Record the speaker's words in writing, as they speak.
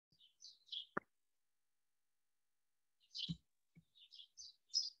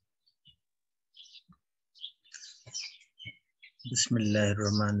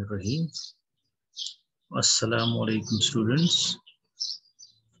Bismillahirrahmanirrahim. Assalamu alaikum students.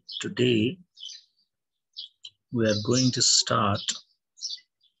 Today we are going to start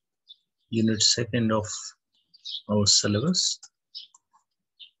unit 2nd of our syllabus,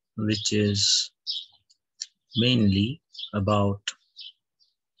 which is mainly about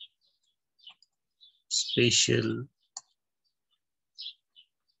spatial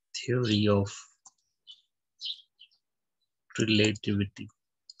theory of relativity.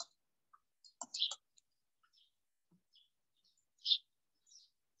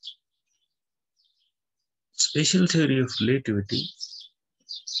 Spatial theory of relativity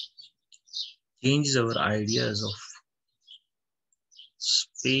changes our ideas of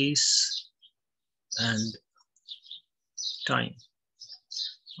space and time,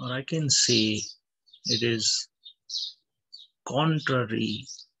 or I can say it is contrary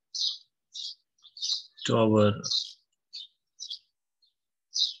to our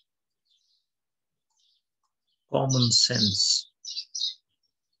common sense.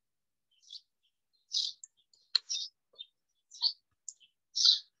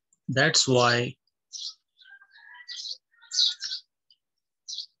 That's why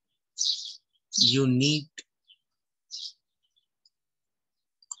you need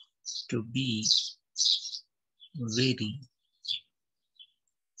to be very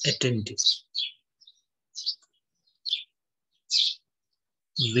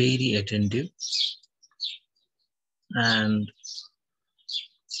attentive, and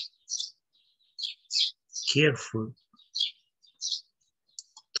careful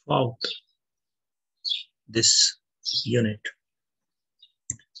throughout this unit.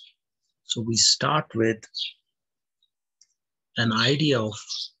 So we start with an idea of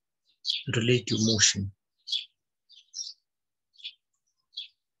relative motion.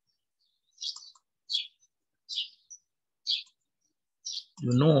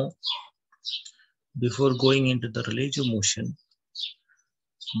 You know, before going into the relative motion,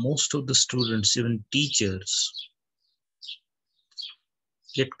 most of the students, even teachers,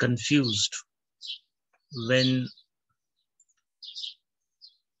 get confused when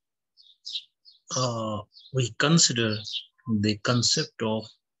we consider the concept of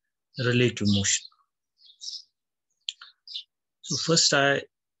relative motion. So first I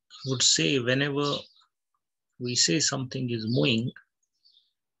would say, whenever we say something is moving,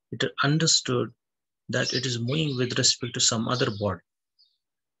 it is understood that it is moving with respect to some other body.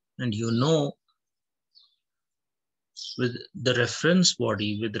 And you know, with the reference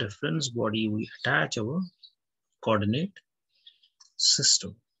body, we attach our coordinate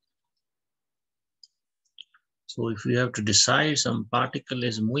system. So if we have to decide some particle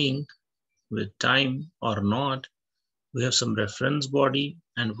is moving with time or not, we have some reference body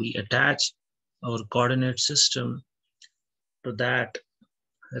and we attach our coordinate system to that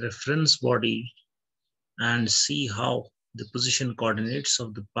reference body and see how the position coordinates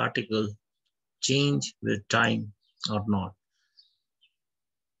of the particle change with time or not.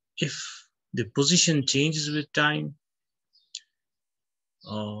 If the position changes with time,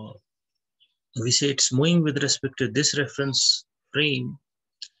 we say it's moving with respect to this reference frame.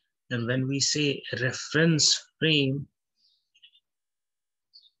 And when we say reference frame,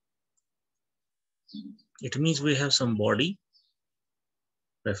 it means we have some body,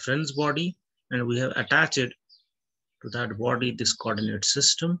 reference body, and we have attached to that body this coordinate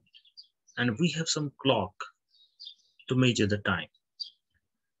system, and we have some clock to measure the time.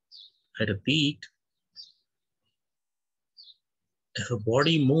 I repeat, if a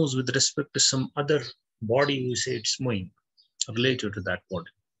body moves with respect to some other body, we say it's moving related to that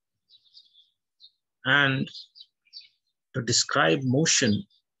body. And to describe motion,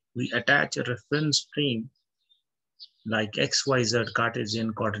 we attach a reference frame like XYZ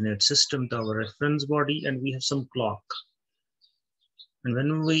Cartesian coordinate system to our reference body, and we have some clock. And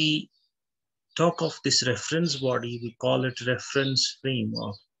when we talk of this reference body, we call it reference frame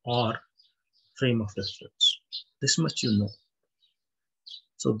or frame of reference. This much you know.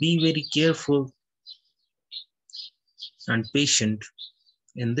 So be very careful and patient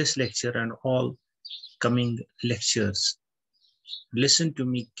in this lecture and all coming lectures. Listen to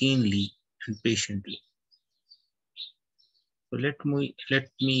me keenly and patiently. So let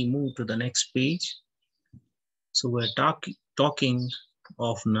me move to the next page. So we're talking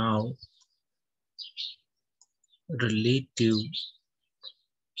of now relative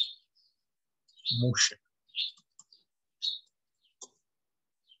motion.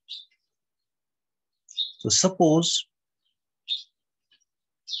 So suppose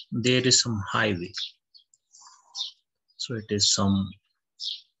there is some highway. So it is some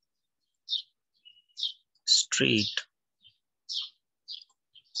straight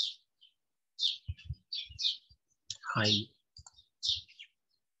highway,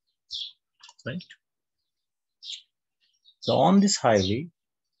 right? So on this highway,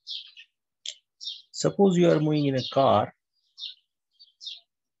 suppose you are moving in a car.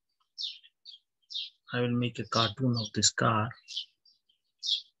 I will make a cartoon of this car.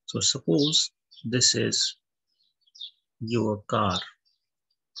 So suppose this is your car.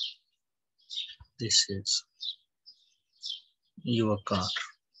 This is your car,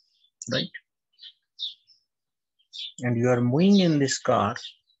 right? And you are moving in this car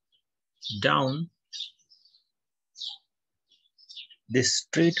down this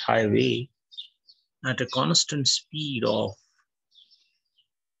straight highway at a constant speed of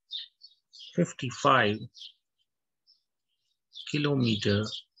 55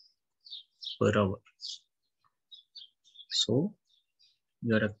 kilometers per hour. So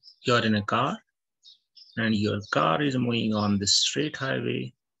you are in a car, and your car is moving on this straight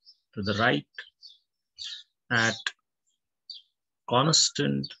highway to the right at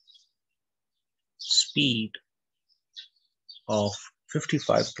constant speed of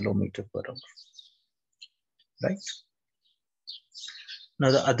 55 kilometers per hour, right?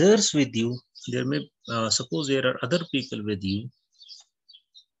 Now the others with you, there may suppose there are other people with you.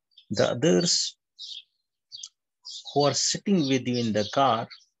 The others who are sitting with you in the car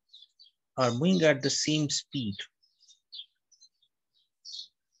are moving at the same speed.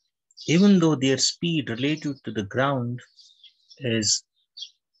 Even though their speed relative to the ground is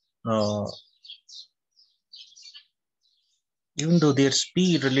even though their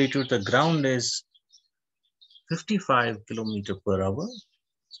speed relative to the ground is 55 kilometers per hour,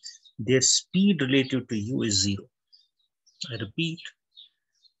 their speed relative to you is 0. I repeat,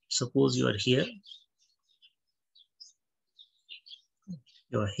 suppose you are here,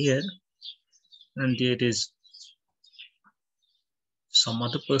 and there is some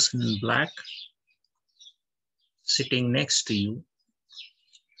other person in black sitting next to you.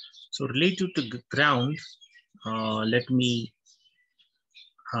 So relative to the ground, let me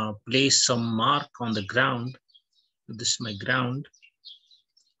place some mark on the ground. This is my ground.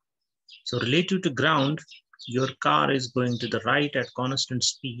 So relative to ground, your car is going to the right at constant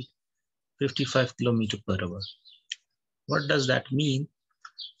speed, 55 kilometers per hour. What does that mean?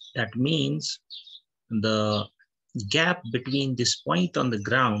 That means the gap between this point on the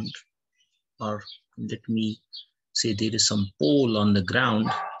ground, or let me say there is some pole on the ground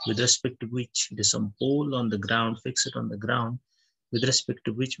with respect to which there is some pole on the ground, fixed on the ground, with respect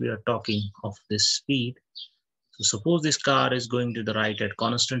to which we are talking of this speed. So suppose this car is going to the right at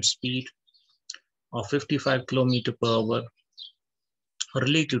constant speed of 55 kilometers per hour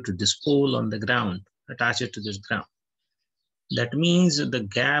relative to this pole on the ground, attached to this ground. That means the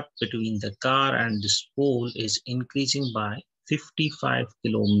gap between the car and this pole is increasing by 55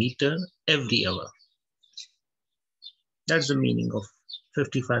 kilometers every hour. That's the meaning of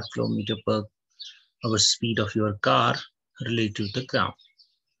 55 kilometers per hour speed of your car relative to the ground,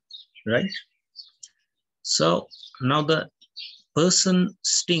 right? So now the person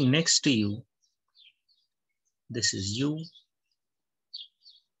sitting next to you, this is you,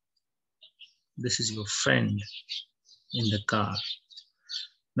 this is your friend in the car.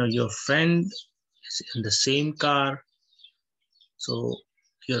 Now your friend is in the same car, so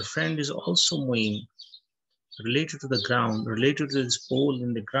your friend is also moving related to the ground, related to this pole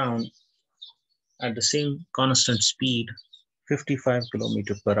in the ground at the same constant speed, 55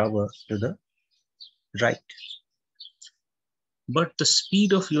 kilometers per hour to the right. But the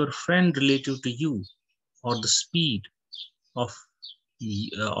speed of your friend relative to you, or the speed of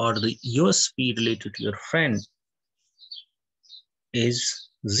your speed related to your friend is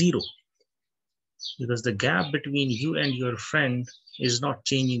 0, because the gap between you and your friend is not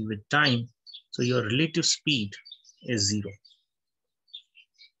changing with time. So your relative speed is 0,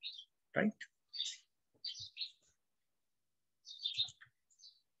 right?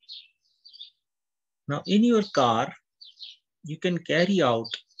 Now in your car, you can carry out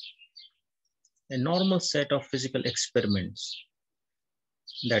a normal set of physical experiments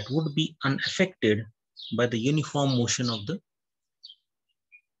that would be unaffected by the uniform motion of the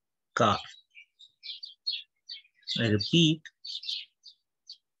car. I repeat,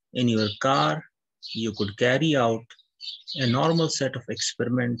 in your car, you could carry out a normal set of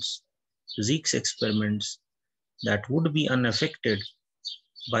experiments, physics experiments, that would be unaffected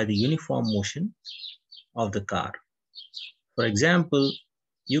by the uniform motion of the car. For example,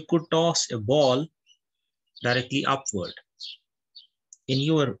 you could toss a ball directly upward. In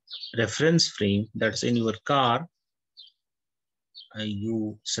your reference frame, that's in your car,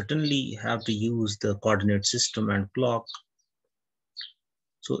 you certainly have to use the coordinate system and clock.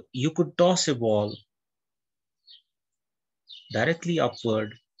 So you could toss a ball directly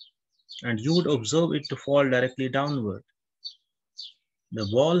upward, and you would observe it to fall directly downward. The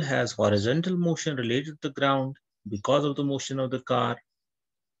ball has horizontal motion related to the ground because of the motion of the car,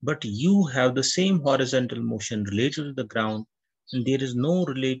 but you have the same horizontal motion related to the ground, and there is no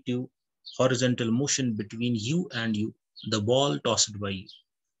relative horizontal motion between you and the ball tossed by you.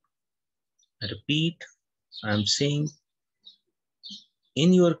 I repeat, I am saying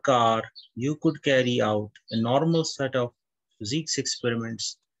in your car, you could carry out a normal set of physics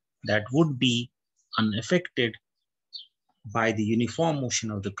experiments that would be unaffected by the uniform motion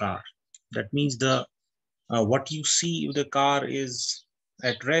of the car. That means what you see if the car is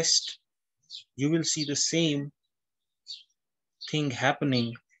at rest, you will see the same thing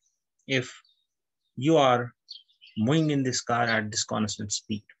happening if you are moving in this car at this constant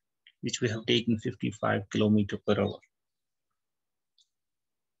speed, which we have taken 55 kilometers per hour,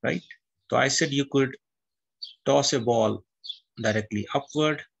 right? So I said you could toss a ball directly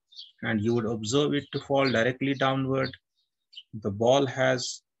upward and you would observe it to fall directly downward. The ball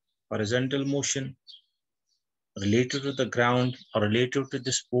has horizontal motion related to the ground or related to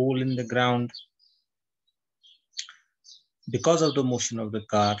this pole in the ground because of the motion of the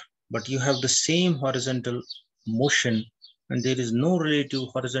car, but you have the same horizontal motion and there is no relative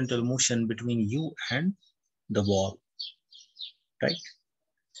horizontal motion between you and the ball, right?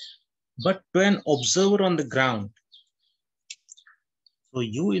 But to an observer on the ground, so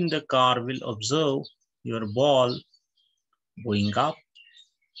you in the car will observe your ball going up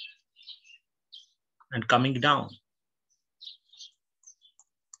and coming down.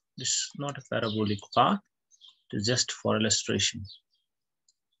 This is not a parabolic path, it is just for illustration.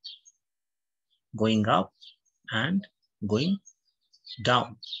 Going up and going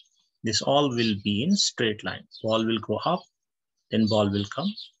down. This all will be in straight line. Ball will go up, then ball will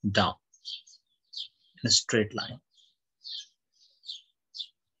come down in a straight line,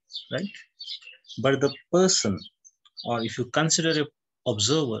 right? But the person, or if you consider an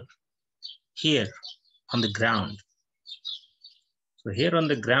observer here on the ground, so here on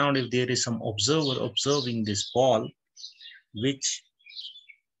the ground, if there is some observer observing this ball, which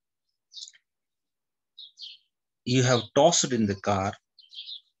you have tossed in the car,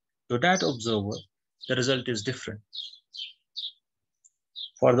 to that observer, the result is different.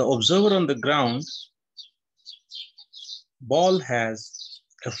 For the observer on the ground, ball has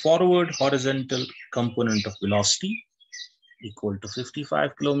a forward horizontal component of velocity equal to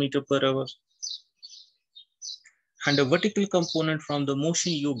 55 km per hour and a vertical component from the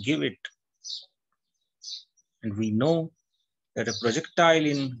motion you give it. And we know that a projectile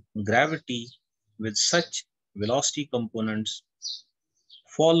in gravity with such velocity components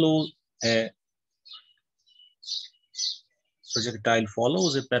follows a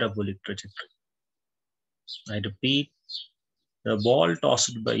parabolic trajectory. I repeat, the ball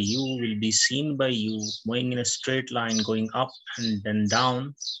tossed by you will be seen by you moving in a straight line going up and then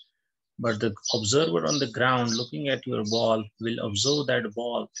down, but the observer on the ground looking at your ball will observe that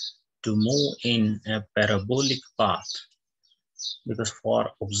ball to move in a parabolic path. Because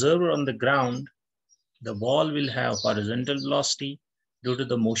for observer on the ground, the ball will have horizontal velocity due to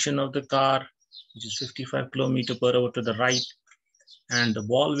the motion of the car, which is 55 km per hour to the right, and the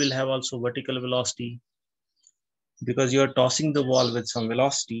ball will have also vertical velocity because you are tossing the ball with some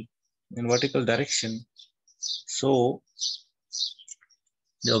velocity in vertical direction. So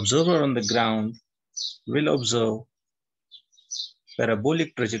the observer on the ground will observe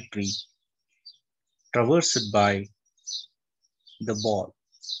parabolic trajectory traversed by the ball.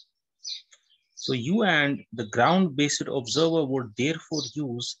 So you and the ground-based observer would therefore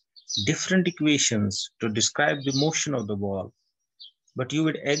use different equations to describe the motion of the ball, but you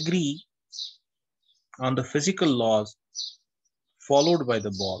would agree on the physical laws followed by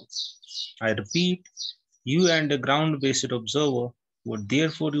the ball. I repeat, you and the ground-based observer would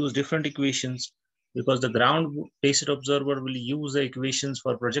therefore use different equations because the ground-based observer will use the equations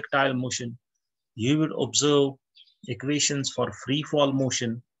for projectile motion. You would observe equations for free fall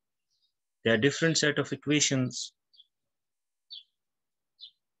motion. There are different set of equations,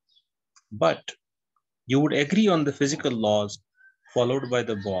 but you would agree on the physical laws followed by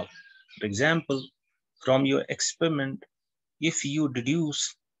the ball. For example, from your experiment, if you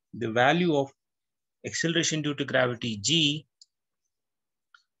deduce the value of acceleration due to gravity g,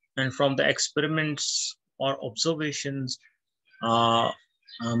 and from the experiments or observations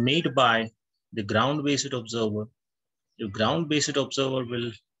made by the ground-based observer, the ground-based observer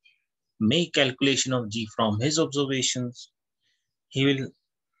will make calculation of g from his observations. He will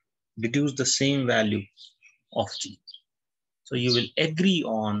deduce the same value of g. So you will agree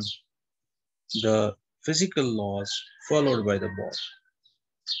on the physical laws followed by the ball,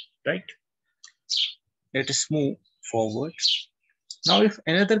 right? Let us move forward. Now, if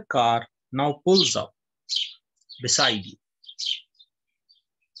another car now pulls up beside you,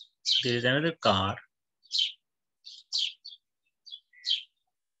 there is another car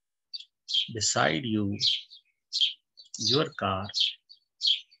beside you, your car,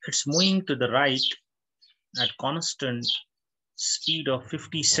 it's moving to the right at constant speed of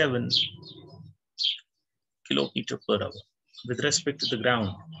 57 kilometer per hour with respect to the ground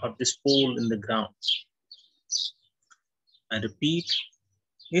or this pole in the ground. I repeat,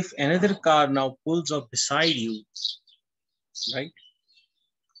 if another car now pulls up beside you, right,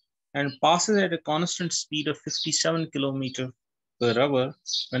 and passes at a constant speed of 57 kilometer per hour,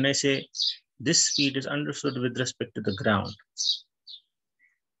 when I say this speed is understood with respect to the ground,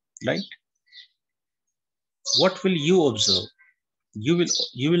 right? What will you observe? You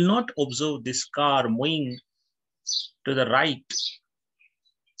will not observe this car moving to the right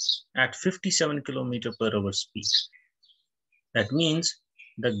at 57 kilometer per hour speed. That means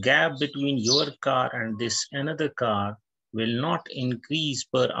the gap between your car and this another car will not increase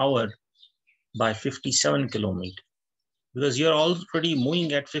per hour by 57 kilometer because you're already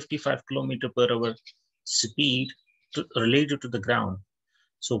moving at 55 kilometer per hour speed related to the ground.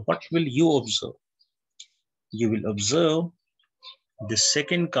 So what will you observe? You will observe the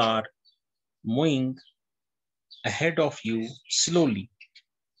second car moving ahead of you slowly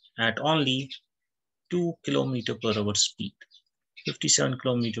at only 2 kilometer per hour speed. 57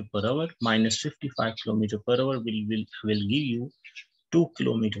 kilometer per hour minus 55 kilometer per hour will give you 2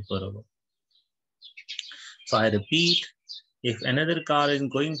 kilometer per hour. So I repeat, if another car is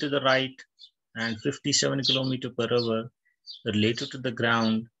going to the right and 57 kilometer per hour related to the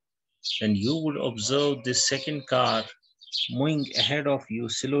ground, then you would observe this second car moving ahead of you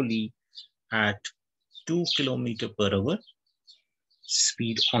slowly at 2 kilometer per hour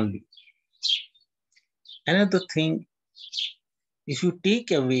speed only. Another thing, if you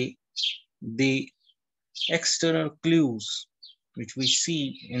take away the external clues which we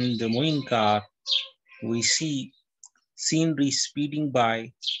see in the moving car, we see scenery speeding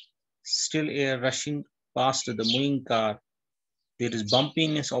by, still air rushing past the moving car, there is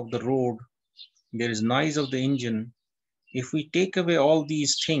bumpiness of the road, there is noise of the engine. If we take away all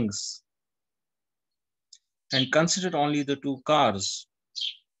these things and consider only the two cars,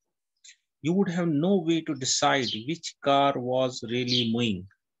 you would have no way to decide which car was really moving.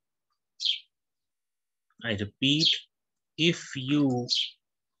 I repeat, if you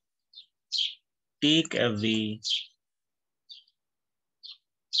take away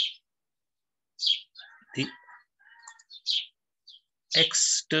the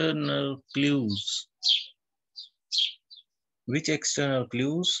external clues, which external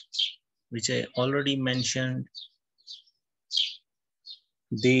clues? Which I already mentioned,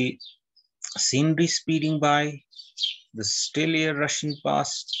 the scenery speeding by, the still air rushing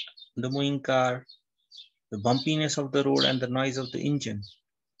past the moving car, the bumpiness of the road and the noise of the engine,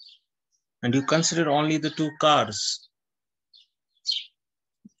 and you consider only the two cars,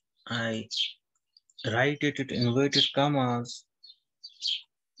 I write it in inverted commas,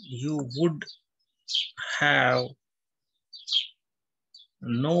 you would have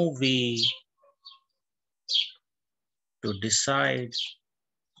no way to decide,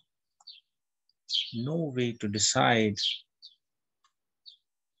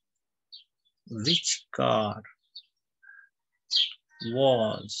 which car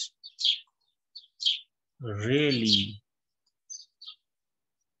was really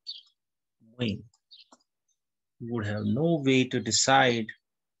moving. You would have no way to decide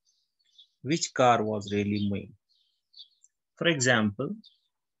which car was really moving. For example,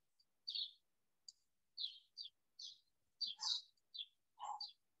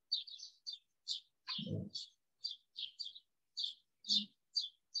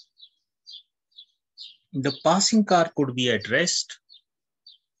 the passing car could be at rest,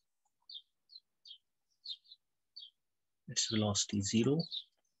 its velocity 0,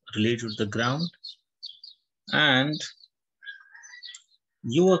 related to the ground, and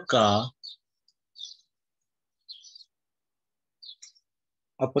your car,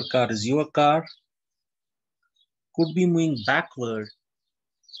 upper car is your car, could be moving backward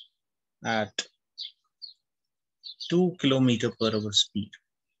at 2 kilometer per hour speed.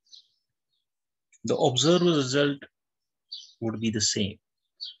 The observed result would be the same.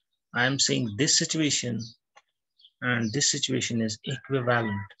 I am saying this situation and this situation is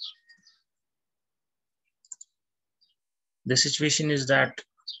equivalent. The situation is that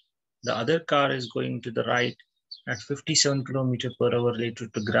the other car is going to the right at 57 km per hour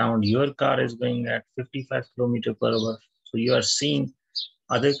related to ground. Your car is going at 55 km per hour. So you are seeing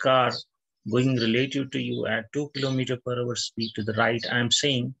other car going relative to you at 2 km per hour speed to the right. I'm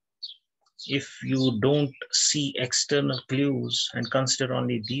saying if you don't see external clues and consider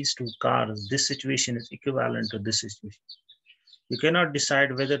only these two cars, this situation is equivalent to this situation. You cannot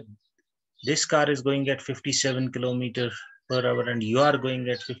decide whether this car is going at 57 km per hour and you are going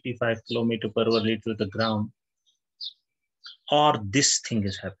at 55 km per hour related to the ground, or this thing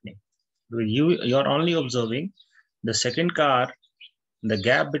is happening. You're only observing the second car, the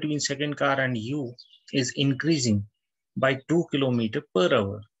gap between second car and you is increasing by 2 km per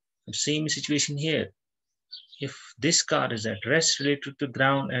hour. Same situation here. If this car is at rest related to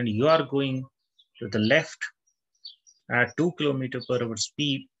ground and you are going to the left at 2 km per hour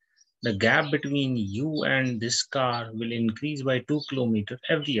speed, the gap between you and this car will increase by 2 km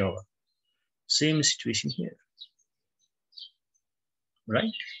every hour. Same situation here,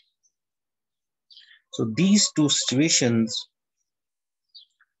 right? So these two situations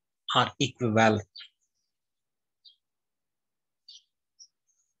are equivalent,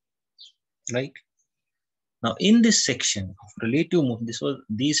 right? Now, in this section of relative motion,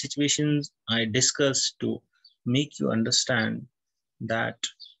 these situations I discussed to make you understand that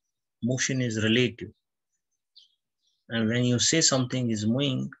motion is relative. And when you say something is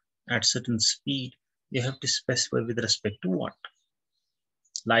moving at certain speed, you have to specify with respect to what.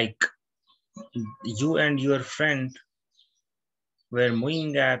 Like you and your friend were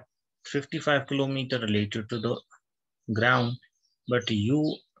moving at 55 km related to the ground, but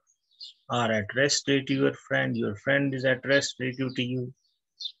you are at rest relative to your friend is at rest relative to you,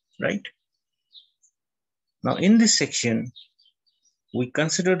 right? Now in this section, we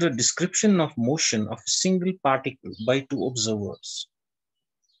consider the description of motion of a single particle by two observers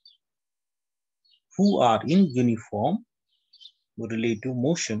who are in uniform relative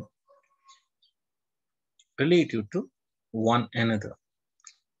motion relative to one another.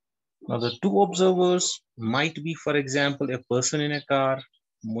 Now the two observers might be, for example, a person in a car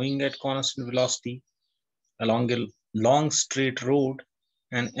moving at constant velocity along a long straight road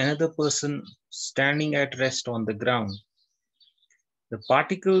and another person standing at rest on the ground. The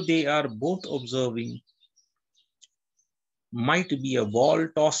particle they are both observing might be a ball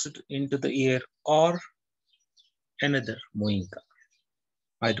tossed into the air or another moving car.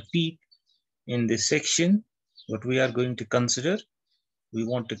 I repeat, in this section, what we are going to consider, we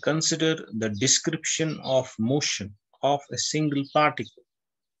want to consider the description of motion of a single particle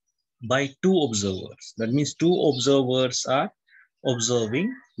by two observers. That means two observers are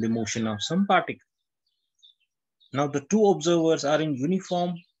observing the motion of some particle. Now the two observers are in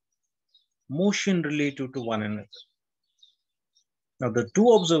uniform motion relative to one another. Now the two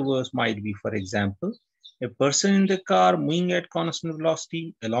observers might be, for example, a person in the car moving at constant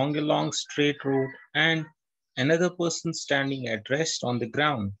velocity along a long straight road and another person standing at rest on the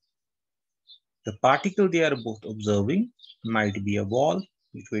ground. The particle they are both observing might be a ball,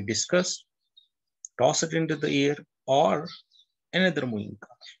 which we discussed, toss it into the air, or another moving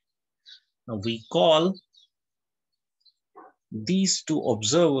car. Now we call these two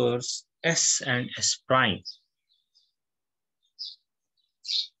observers S and S prime.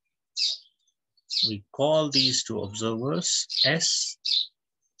 We call these two observers S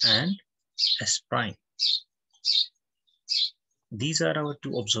and S prime. These are our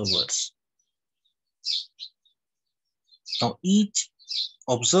two observers. Now each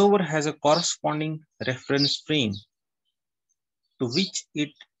observer has a corresponding reference frame to which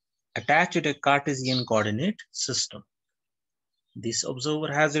it attached a Cartesian coordinate system. This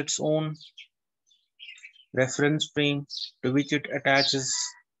observer has its own reference frame to which it attaches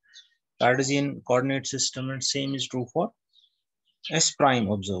Cartesian coordinate system, and same is true for S prime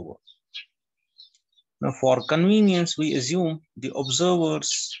observer. Now for convenience, we assume the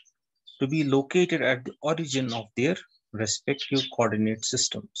observers to be located at the origin of their respective coordinate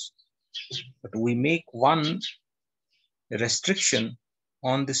systems. But we make one restriction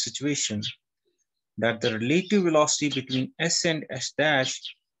on this situation, that the relative velocity between S and S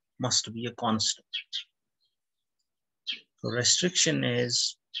dash must be a constant. So restriction in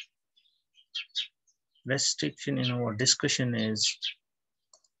our discussion is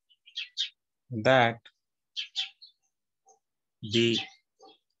that the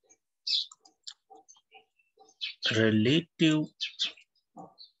relative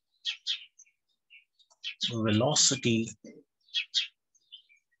velocity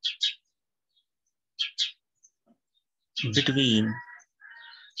between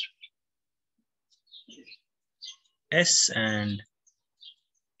S and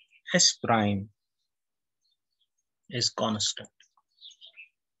S prime is constant.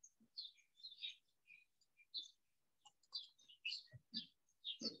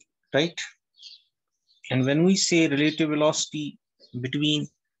 Right? And when we say relative velocity between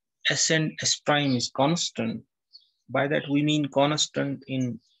s and s prime is constant, by that we mean constant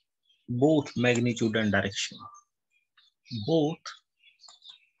in both magnitude and direction. Both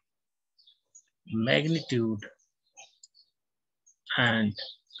magnitude and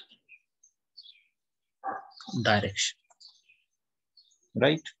direction,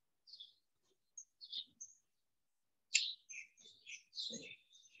 right?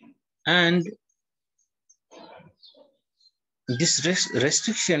 And this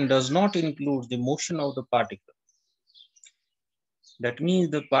restriction does not include the motion of the particle. That means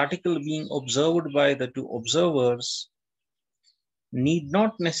the particle being observed by the two observers need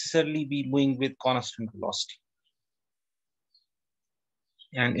not necessarily be moving with constant velocity.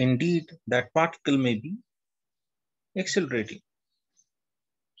 And indeed, that particle may be accelerating.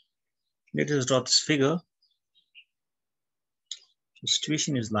 Let us draw this figure. The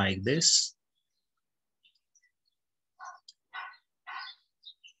situation is like this.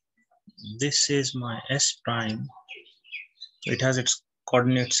 This is my S prime. It has its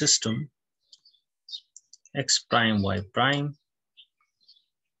coordinate system, X prime, Y prime.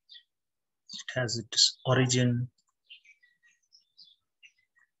 It has its origin.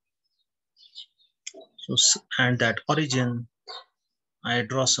 So, and that origin, I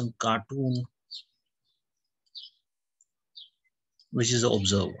draw some cartoon, which is the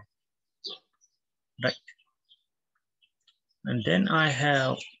observer, right? And then I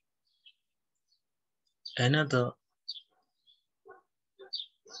have another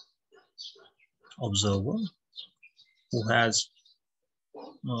observer who has,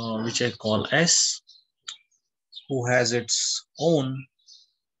 which I call S, who has its own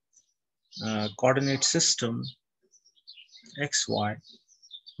coordinate system, X, Y.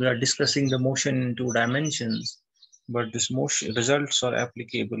 We are discussing the motion in 2 dimensions, but this motion results are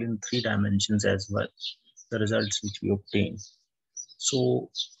applicable in 3 dimensions as well, the results which we obtain. So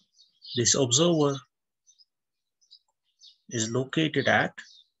this observer is located at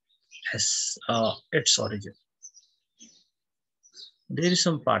its origin. There is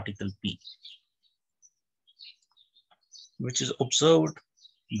some particle P, which is observed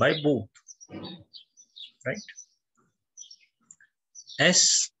by both, right?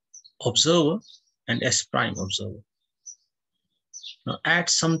 S observer and S prime observer. Now at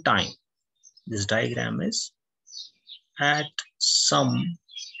some time, this diagram is at some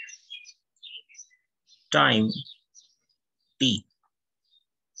time t.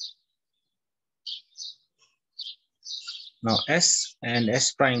 Now S and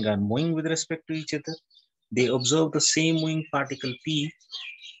S prime are moving with respect to each other. They observe the same moving particle P.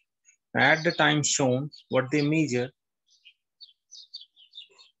 At the time shown, what they measure,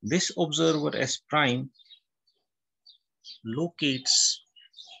 this observer S prime locates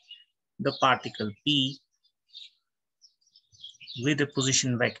the particle P with a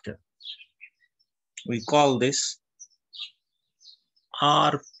position vector. We call this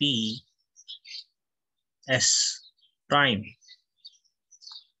RPS prime.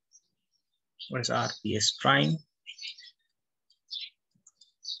 What is RPS prime?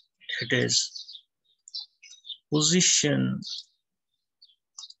 It is position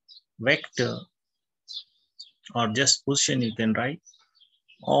vector, or just position you can write,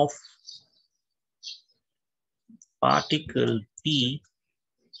 of particle P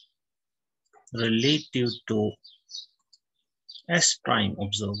relative to S prime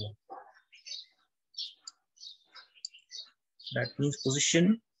observer. That means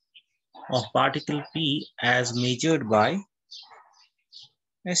position of particle P as measured by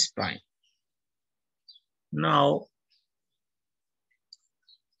S prime. Now,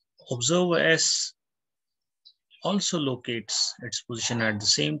 observer S also locates its position at the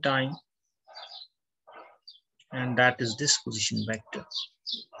same time, and that is this position vector.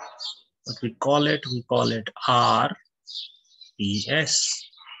 What we call it RPS.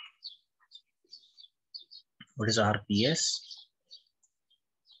 What is RPS?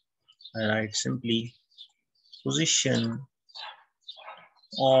 I write simply position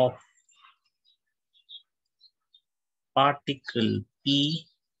of particle P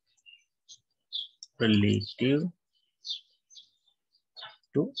relative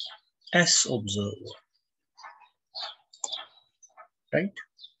to S observer, right?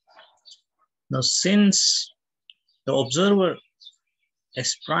 Now, since the observer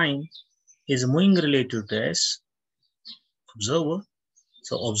S prime is moving relative to S observer,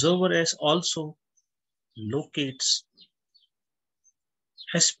 so observer S also locates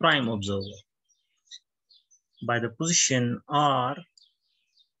S prime observer. by the position r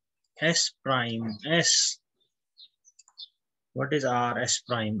s prime s. What is r s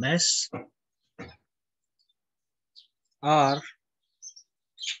prime s? R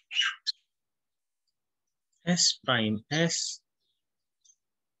s prime s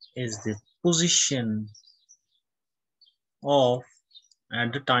is the position of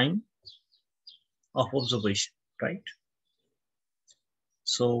at the time of observation, right?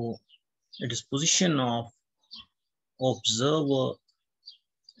 So it is position of observer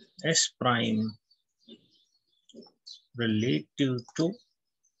s prime relative to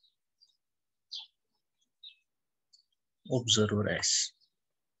observer s,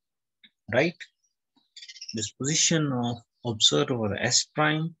 right? This position of observer s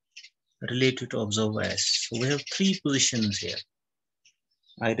prime related to observer s. So we have three positions here.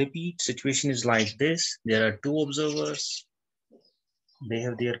 I repeat, situation is like this. There are two observers. They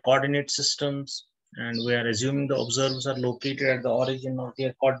have their coordinate systems, and we are assuming the observers are located at the origin of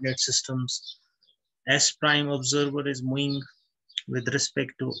their coordinate systems. S prime observer is moving with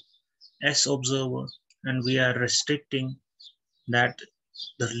respect to S observer, and we are restricting that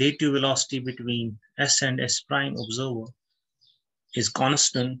the relative velocity between S and S prime observer is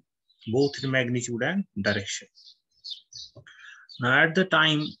constant both in magnitude and direction. Now at the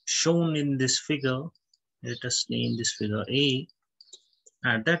time shown in this figure, let us name this figure A.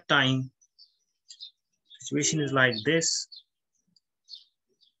 At that time, situation is like this.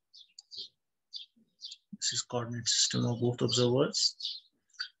 This is coordinate system of both observers.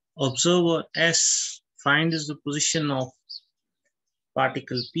 Observer S finds the position of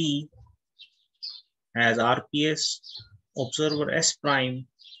particle P as RPS. Observer S prime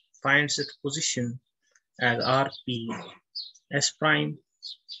finds its position as RP S prime,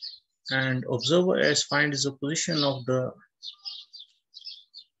 and observer S finds the position of the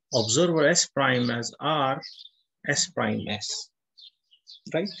observer S prime as R S prime S,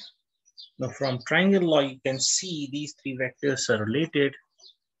 right? Now from triangle law, you can see these three vectors are related.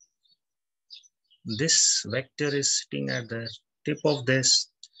 This vector is sitting at the tip of this.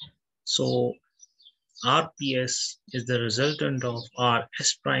 So RPS is the resultant of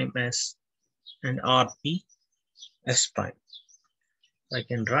RS prime S and RP S prime. I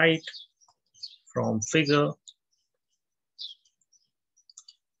can write from figure,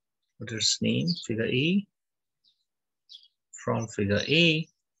 what is name, figure A. From figure A,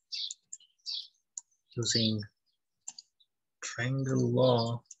 using triangle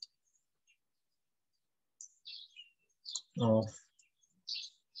law of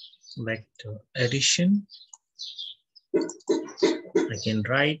vector addition, I can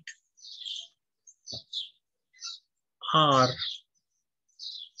write R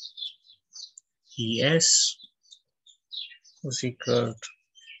ES is equal to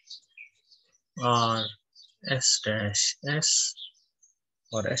R S dash S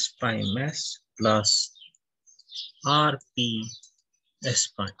or S prime S plus RP S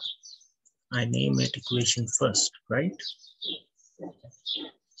prime. I name it equation first, right?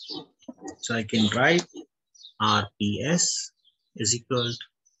 So I can write RPS is equal to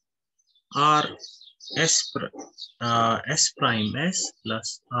R S prime S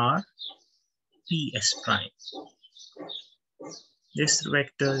plus R P S prime. This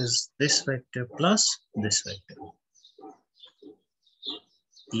vector is this vector plus this vector.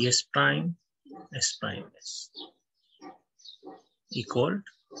 PS prime S prime S equal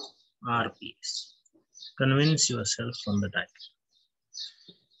RPS. Convince yourself from the diagram.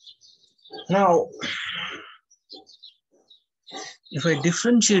 Now, if I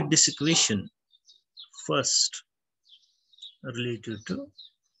differentiate this equation first related to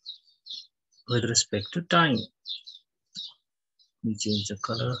with respect to time, we change the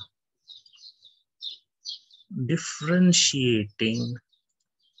color. Differentiating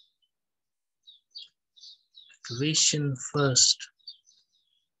equation first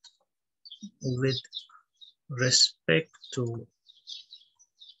with respect to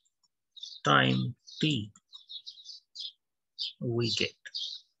time t, we get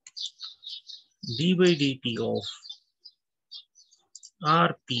d by dt of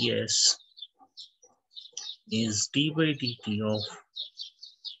RPS is d by dt of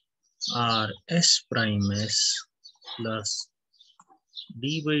RS prime S plus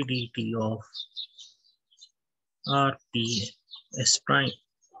d by dt of RP S prime.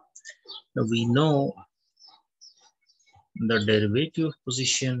 Now we know the derivative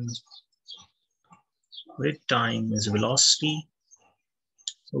position with time is velocity.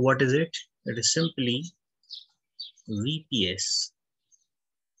 So what is it? It is simply VPS.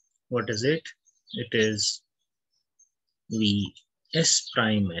 What is it? It is VS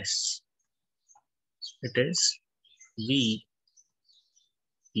prime S It is V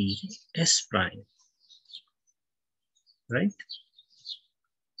P S prime, right?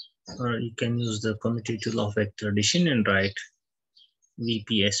 Or you can use the commutative law of vector addition and write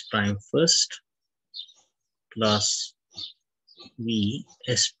VPS prime first plus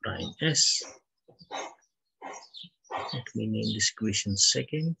Vs prime s. Let me name this equation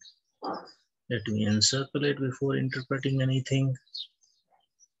second. Let me encircle it before interpreting anything.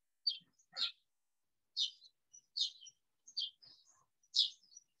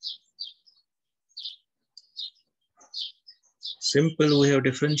 Simple, we have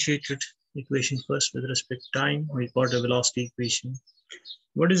differentiated equation first with respect to time. We got a velocity equation.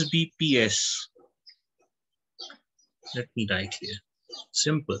 What is VPS? Let me write here.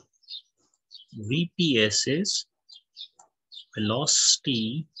 Simple. VPS is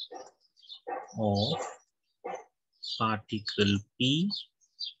velocity of particle P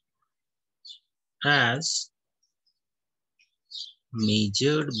as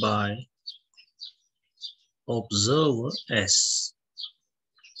measured by observer S.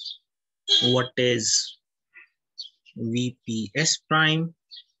 What is VPS prime?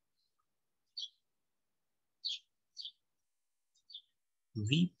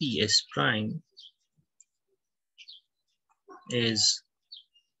 VPS prime is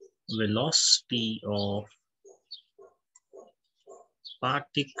velocity of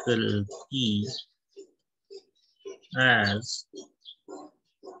particle P as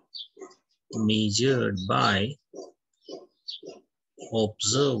measured by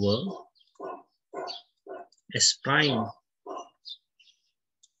observer S prime.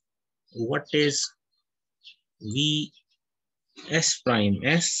 What is Vs prime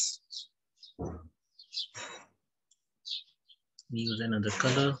S? Use another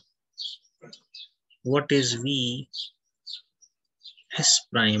color. What is Vs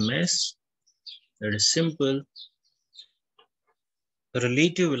prime S? That is simple.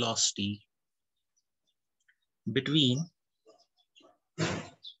 Relative velocity between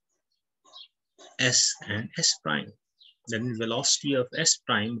S and S prime. Then velocity of S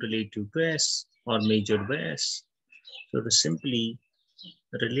prime relative to S or measured by S. So it is simply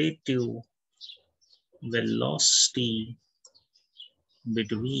relative velocity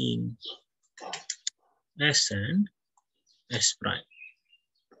between S and S prime,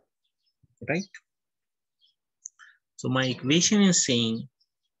 right? So my equation is saying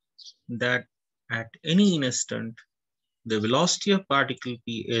that at any instant, the velocity of particle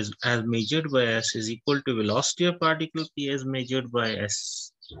P is as measured by S is equal to velocity of particle P as measured by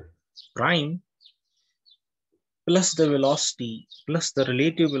S prime plus the velocity plus the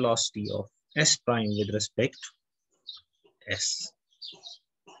relative velocity of S prime with respect to S,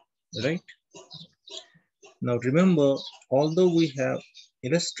 right? Now remember, although we have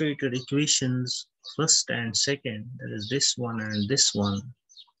illustrated equations first and second, that is this one and this one,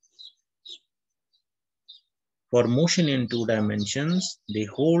 for motion in 2 dimensions, they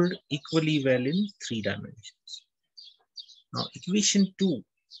hold equally well in 3 dimensions. Now equation 2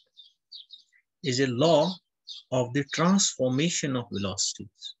 is a law of the transformation of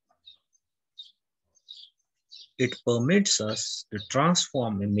velocities. It permits us to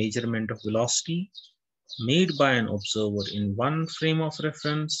transform a measurement of velocity made by an observer in one frame of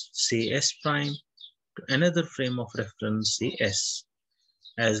reference, say S prime, to another frame of reference, say S,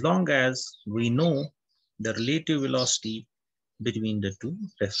 as long as we know the relative velocity between the 2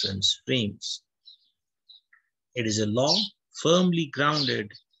 reference frames. It is a law firmly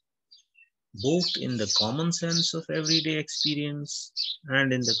grounded both in the common sense of everyday experience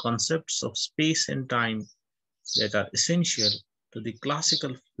and in the concepts of space and time that are essential to the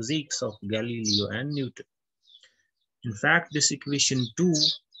classical physics of Galileo and Newton. In fact, this equation 2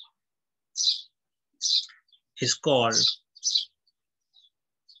 is called,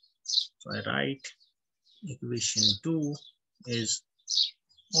 so I write equation 2 is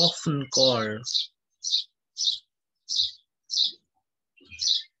often called,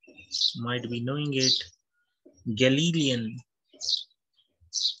 might be knowing it, Galilean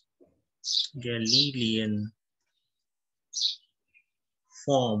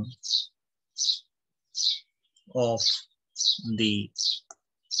form of the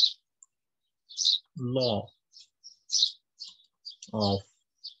law of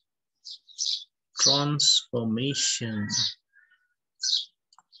transformation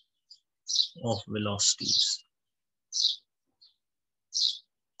of velocities.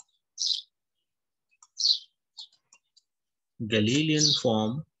 Galilean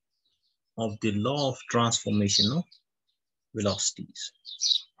form of the law of transformation of velocities,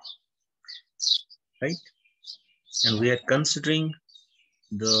 right? And we are considering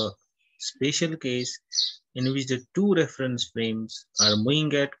the special case in which the two reference frames are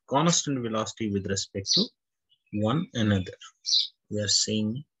moving at constant velocity with respect to one another. We are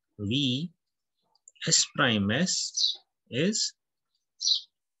saying V S prime S is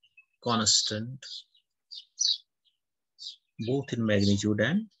constant both in magnitude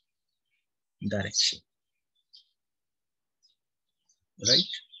and direction. Right?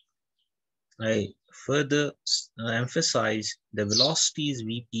 I further emphasize the velocities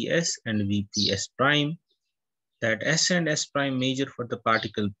Vps and Vps prime, that S and S prime measured for the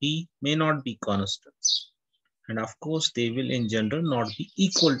particle P may not be constant. And of course, they will in general not be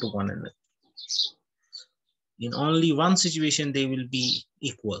equal to one another. In only one situation, they will be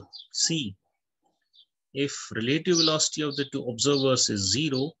equal. See, if relative velocity of the two observers is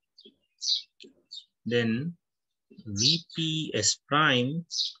 0, then Vps prime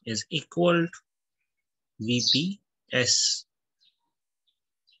is equal to Vps.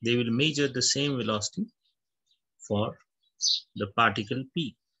 They will measure the same velocity for the particle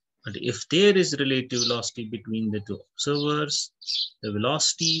P. But if there is relative velocity between the two observers, the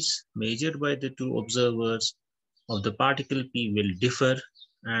velocities measured by the two observers of the particle P will differ,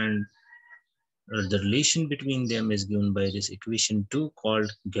 and the relation between them is given by this equation 2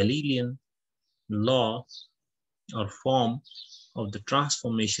 called Galilean law or form of the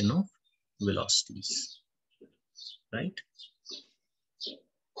transformation of velocities, right?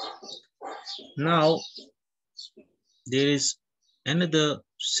 Now, there is another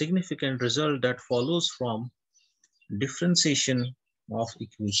significant result that follows from differentiation of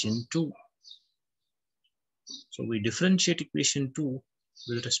equation 2. So we differentiate equation 2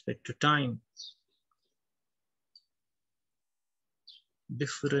 with respect to time.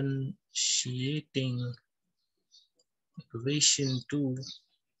 Differentiating equation 2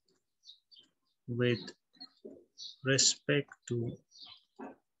 with respect to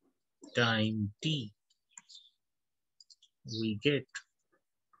time t, we get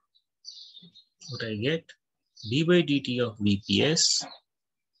what I get, d by dt of Vps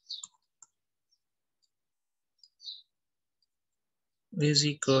is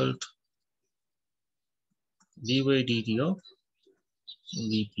equal to d by dt of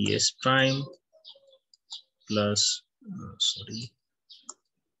Vps prime plus,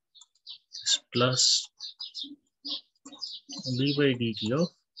 plus d by dt of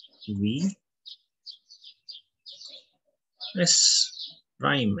V S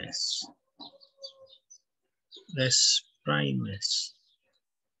prime S. S prime S,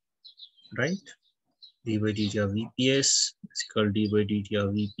 right? D by dt of Vps is equal to d by dt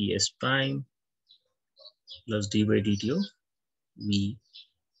of Vps prime plus d by dt of V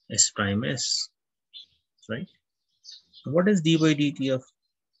S prime S, right? What is d by dt of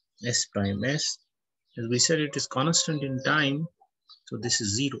S prime S? As we said, it is constant in time, so this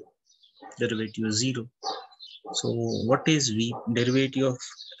is 0. Derivative is 0. So what is V derivative of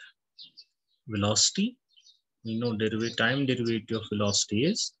velocity? We know time derivative of velocity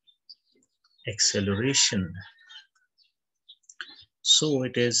is acceleration. So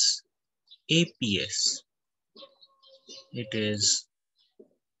it is APS. It is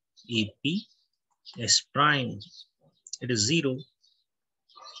APS prime. It is 0.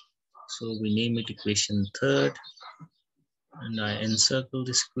 So we name it equation 3rd. And I encircle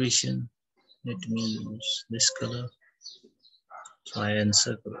this equation. It means this color. So I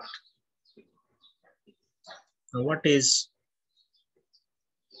encircle it. Now what is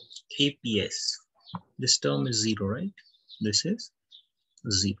APS? This term is 0, right? This is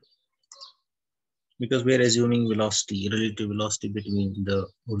 0. Because we are assuming velocity, relative velocity between the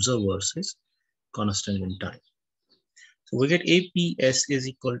observers is constant in time. So we get APS is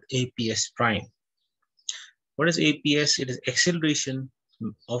equal to APS prime. What is APS? It is acceleration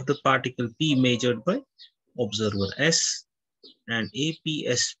of the particle P measured by observer S, and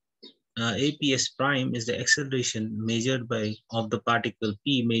APS prime is the acceleration measured by of the particle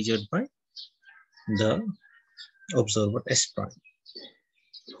P measured by the observer S prime.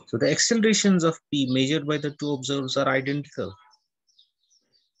 So the accelerations of P measured by the two observers are identical.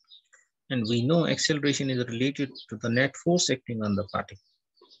 And we know acceleration is related to the net force acting on the particle,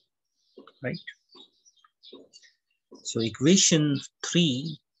 right? So equation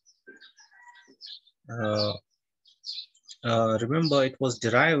 3, remember it was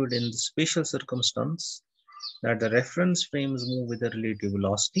derived in the special circumstance that the reference frames move with a relative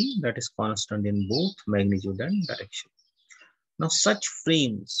velocity that is constant in both magnitude and direction. Now such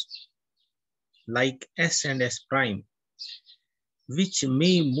frames like S and S prime, which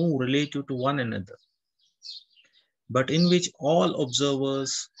may move relative to one another, but in which all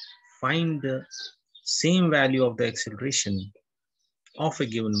observers find the same value of the acceleration, of a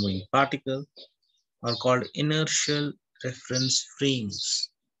given moving particle are called inertial reference frames.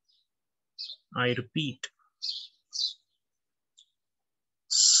 I repeat,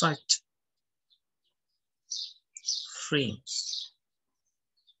 such frames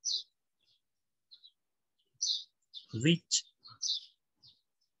which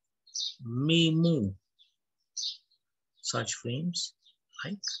may move, such frames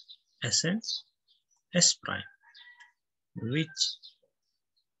like S and S prime, which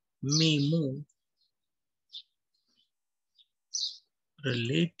may move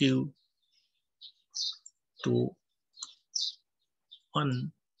relative to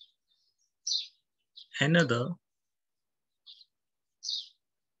one another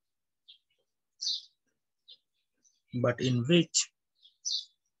but in which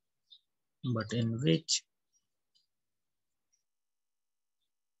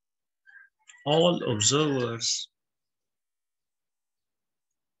all observers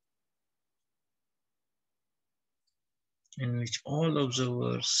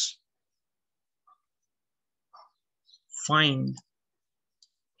find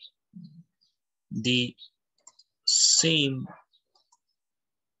the same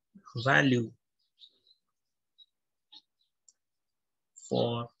value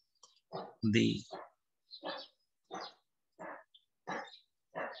for the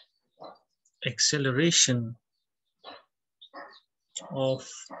acceleration of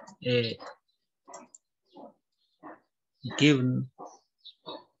a given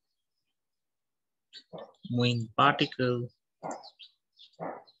moving particle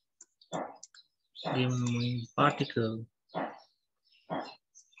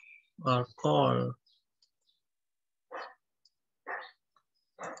are called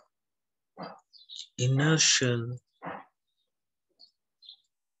inertial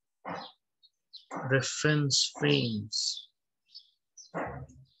reference frames.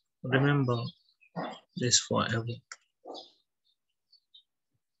 Remember this forever.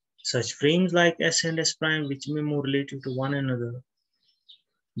 Such frames like S and S prime, which may move relative to one another,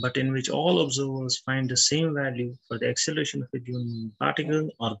 but in which all observers find the same value for the acceleration of a given particle,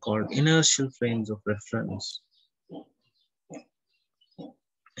 are called inertial frames of reference.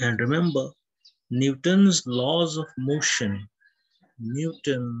 And remember, Newton's laws of motion,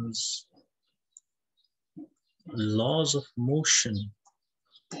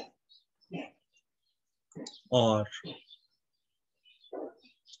 or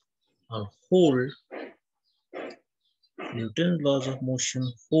hold, Newton's laws of motion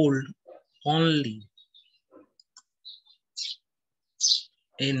hold only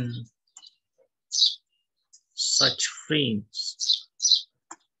in such frames,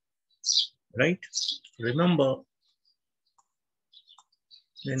 right? Remember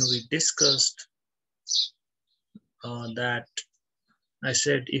when we discussed that I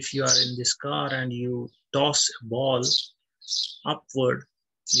said if you are in this car and you toss a ball upward,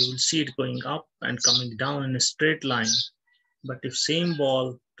 you will see it going up and coming down in a straight line. But if same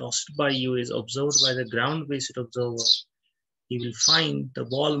ball tossed by you is observed by the ground-based observer, he will find the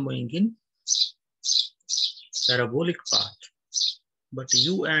ball moving in parabolic path. But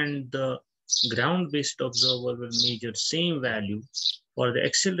you and the ground-based observer will measure same value for the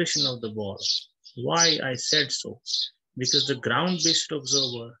acceleration of the ball. Why I said so? Because the ground-based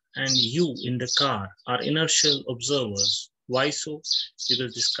observer and you in the car are inertial observers. Why so?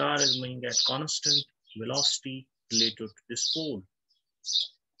 Because this car is moving at constant velocity related to this pole,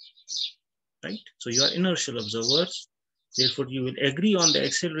 right? So you are inertial observers. Therefore, you will agree on the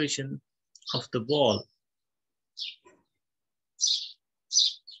acceleration of the ball.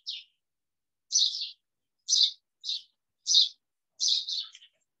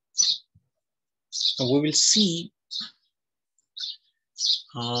 We will see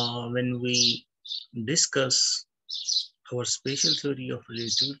when we discuss our special theory of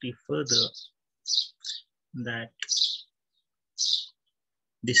relativity further that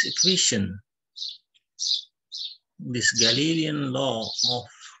this equation, this Galilean law of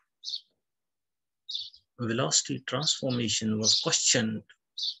velocity transformation was questioned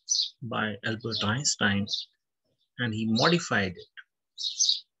by Albert Einstein, and he modified it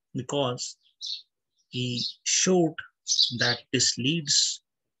because he showed that this leads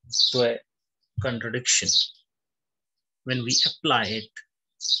to a contradiction when we apply it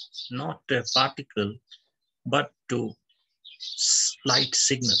not to a particle but to light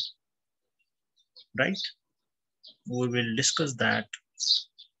signal, right? We will discuss that.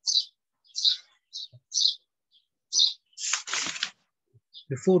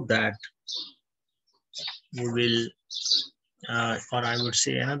 Before that, we will, or I would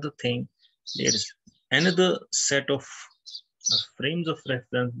say another thing, there is another set of frames of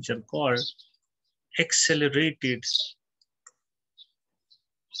reference which are called accelerated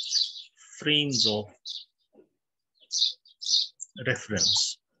frames of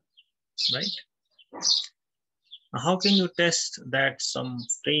reference, right? How can you test that some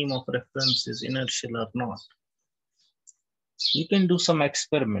frame of reference is inertial or not? You can do some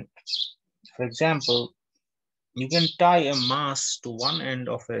experiment. For example, you can tie a mass to one end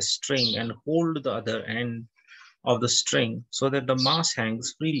of a string and hold the other end of the string so that the mass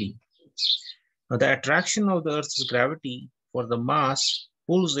hangs freely. Now, the attraction of the Earth's gravity for the mass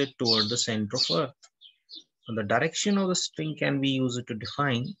pulls it toward the center of Earth. And the direction of the string can be used to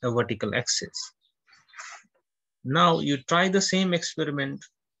define a vertical axis. Now you try the same experiment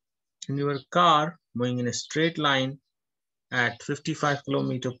in your car moving in a straight line at 55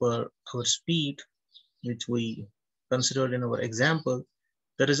 km/h speed, which we considered in our example.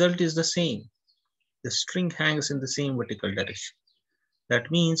 The result is the same. The string hangs in the same vertical direction.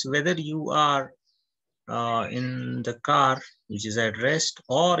 That means whether you are in the car, which is at rest,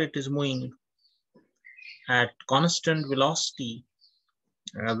 or it is moving at constant velocity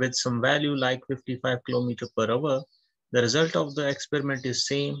with some value like 55 km/h, the result of the experiment is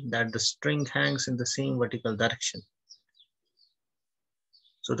same, that the string hangs in the same vertical direction.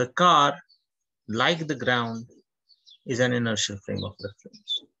 So the car, like the ground, is an inertial frame of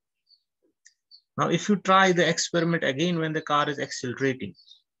reference. Now, if you try the experiment again when the car is accelerating,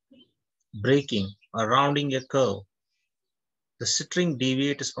 braking, or rounding a curve, the string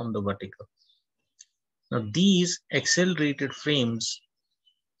deviates from the vertical. Now, these accelerated frames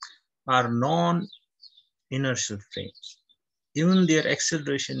are non-inertial frames. Even their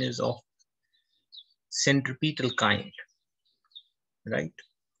acceleration is of centripetal kind, right?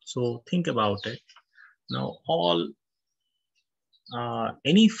 So think about it. Now,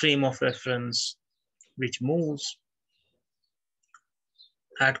 any frame of reference which moves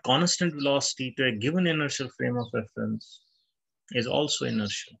at constant velocity to a given inertial frame of reference is also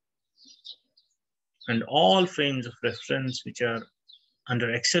inertial. And all frames of reference which are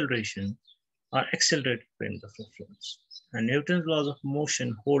under acceleration are accelerated frames of reference. And Newton's laws of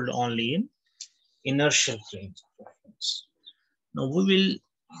motion hold only in inertial frames of reference. Now we will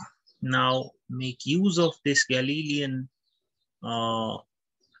now make use of this Galilean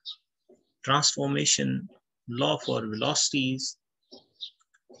transformation law for velocities.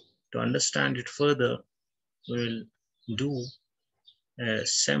 To understand it further, we'll do a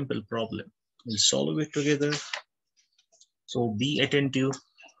sample problem. We'll solve it together. So be attentive.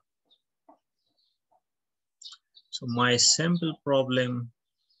 So my sample problem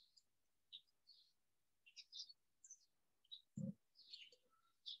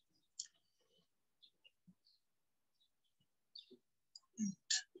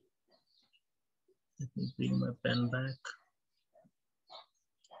let me bring my pen back.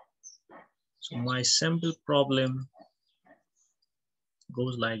 So my sample problem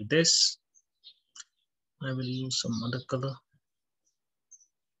goes like this. I will use some other color.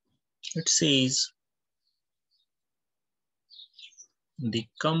 It says the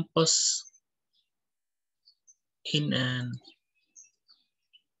compass in an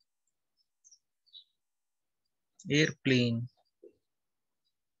airplane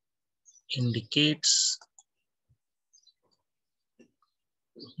indicates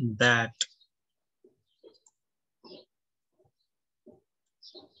that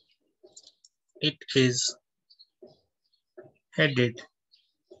it is headed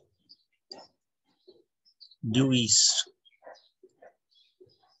due east.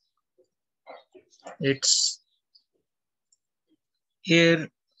 Its air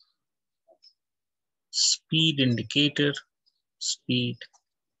speed indicator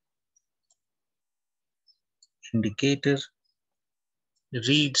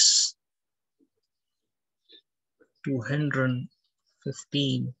reads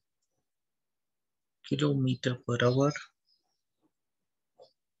 215 km/h.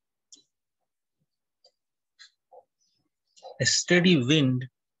 A steady wind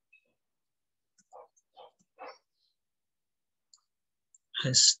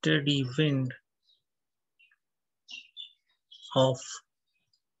of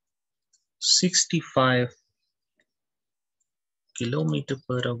 65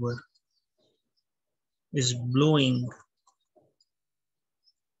 km/h is blowing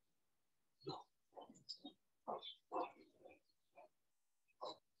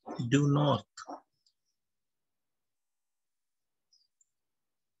due north.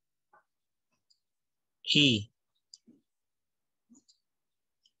 A.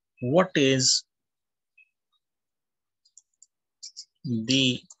 What is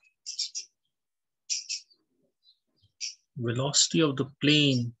the velocity of the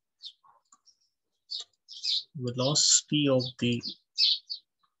plane, velocity of the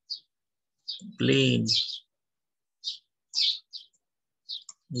plane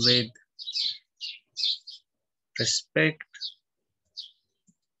with respect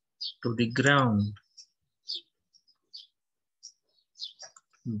to the ground.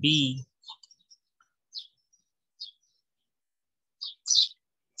 B,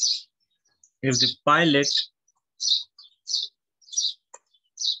 if the pilot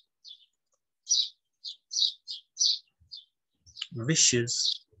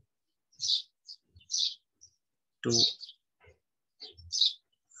wishes to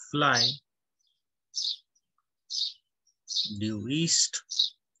fly due east,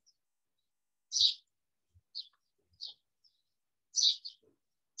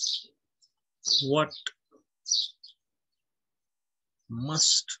 what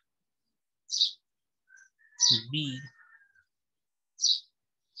must be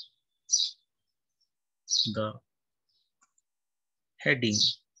the heading?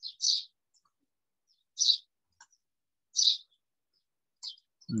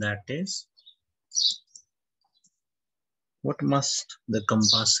 That is, what must the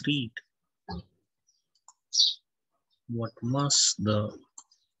compass read? What must the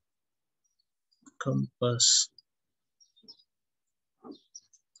compass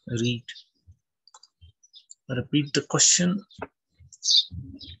read? Repeat the question.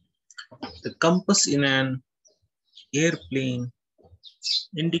 The compass in an airplane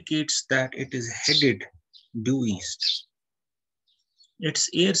indicates that it is headed due east. Its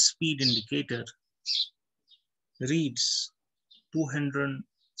airspeed indicator reads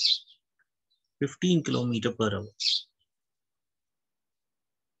 215 km per hour.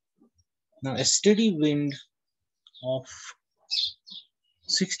 Now, a steady wind of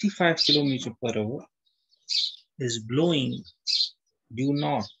 65 km per hour is blowing due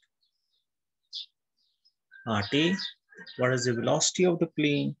north. Part A, what is the velocity of the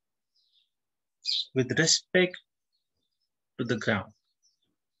plane with respect to the ground?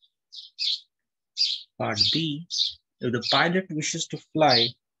 Part B, if the pilot wishes to fly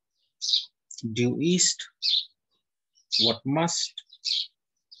due east, what must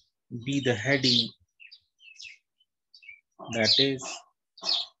be the heading? That is,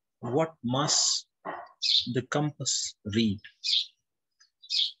 what must the compass read?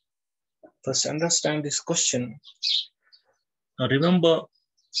 First, understand this question. Now, remember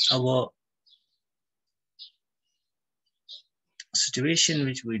our situation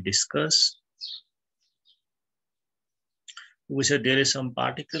which we discussed. We said there is some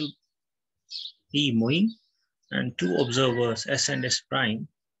particle P moving and two observers S and S prime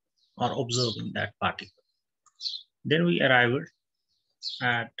are observing that particle. Then we arrived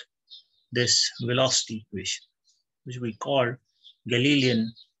at this velocity equation, which we call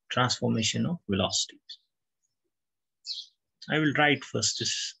Galilean transformation of velocity. I will write first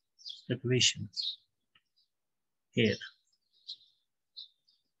this equation here.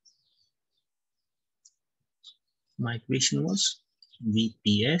 My equation was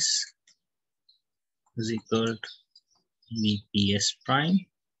VPS is equal to VPS prime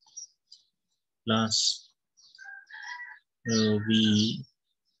plus VS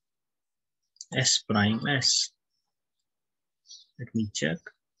prime S. Let me check.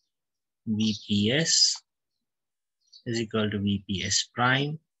 VPS is equal to VPS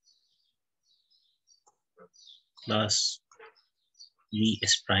prime plus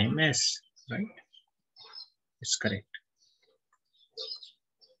VS prime S, right? It's correct.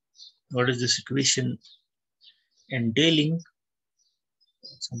 What is this equation entailing?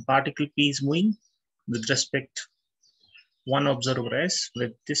 Some particle P is moving with respect one observer S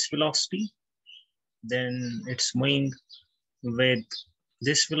with this velocity. Then it's moving with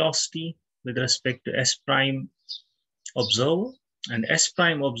this velocity with respect to S prime observer, and S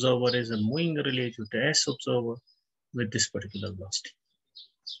prime observer is a moving relative to S observer with this particular velocity.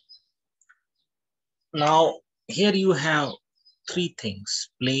 Now, here you have three things: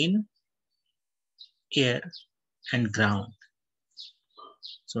 plane, air, and ground.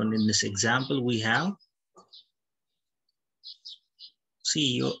 So in this example, we have,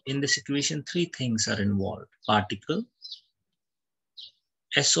 see, in this equation, three things are involved: particle,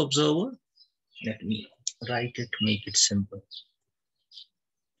 S observer. Let me write it, make it simple.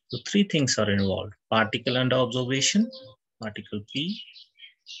 So three things are involved: particle under observation, particle P,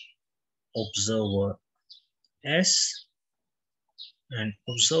 observer S, and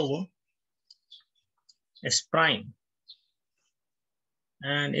observer S prime.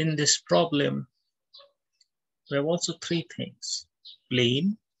 And in this problem, we have also three things: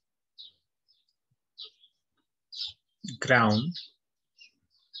 plane, ground,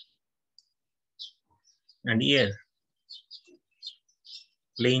 and air.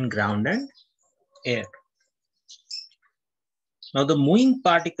 Plane, ground, and air. Now the moving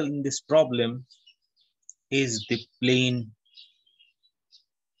particle in this problem is the plane.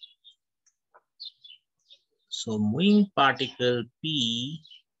 So moving particle P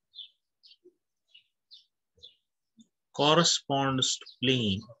corresponds to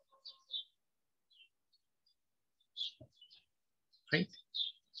plane, right?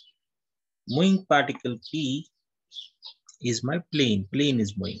 Moving particle P is my plane. Plane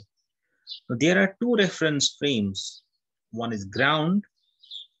is moving. So there are two reference frames. One is ground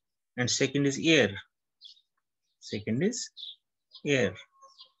and second is air. Second is air.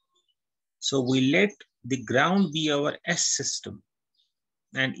 So we let the ground be our S system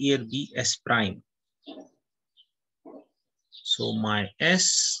and air be S prime. So my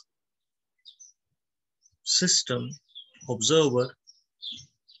S system observer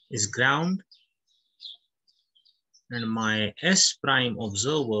is ground and my S prime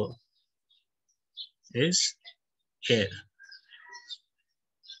observer is air,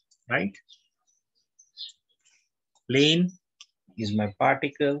 right? Plane is my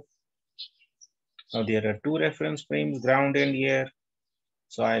particle. Now there are two reference frames, ground and air.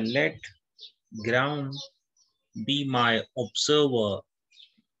 So I let ground be my observer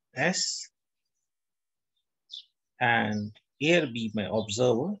S and air be my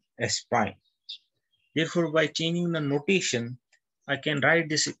observer S prime. Therefore, by changing the notation, I can write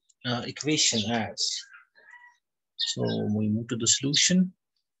this equation as, so we move to the solution.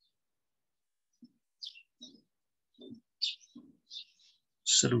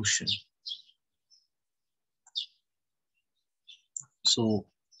 Solution. So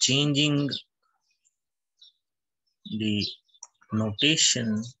changing the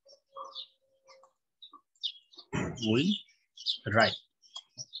notation, we write.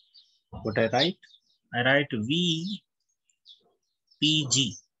 What I write? I write VPG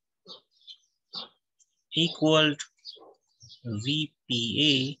equal to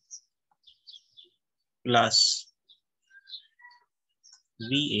VPA plus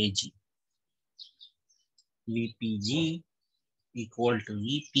VAG. VPG equal to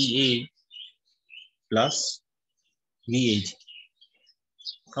VPA plus VAG.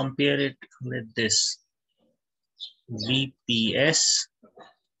 Compare it with this. VPS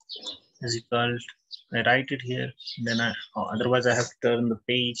is equal to, I write it here, then otherwise I have to turn the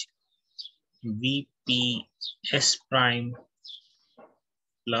page. VPS prime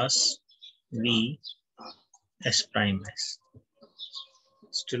plus VS prime S.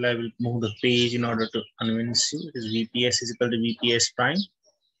 Still I will move the page in order to convince you. It is VPS is equal to VPS prime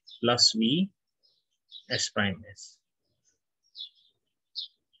plus VS prime S.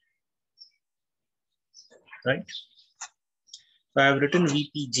 Right? So I have written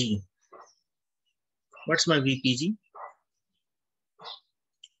VPG. What's my VPG?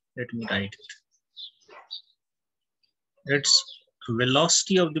 Let me write it. It's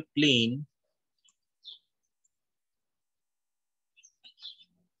velocity of the plane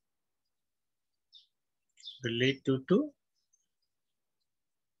relative to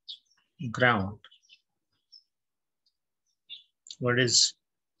ground. What is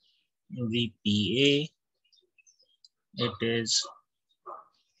VPA? It is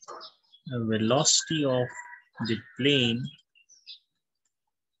a velocity of the plane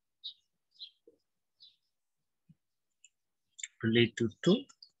related to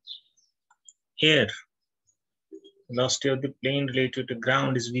air. Velocity of the plane related to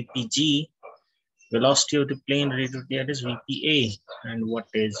ground is VPG. Velocity of the plane related to air is VPA. And what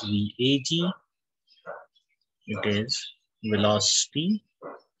is VAG? It is velocity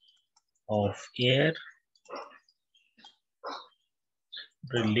of air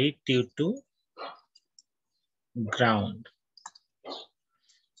relative to ground.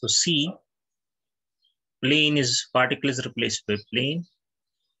 So C, plane is, particle is replaced by plane.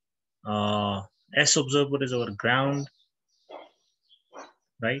 S observer is our ground,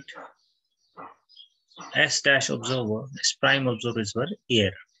 right? S dash observer, S prime observer is our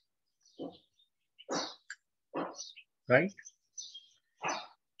air, right?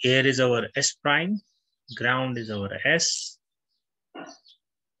 Air is our S prime, ground is our S.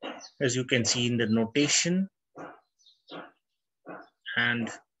 As you can see in the notation, and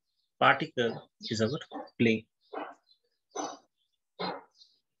particle is our plane.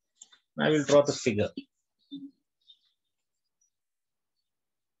 I will draw the figure.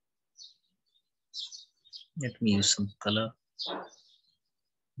 Let me use some color.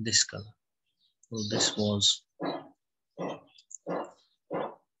 This color. So this was,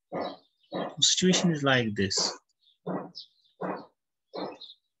 the situation is like this.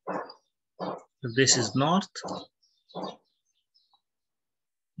 If this is north,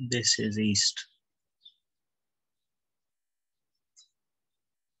 this is east.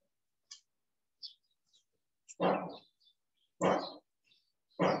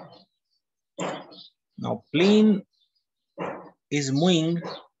 Now plane is moving.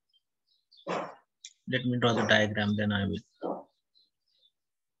 Let me draw the diagram, then I will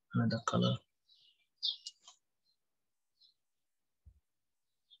another color.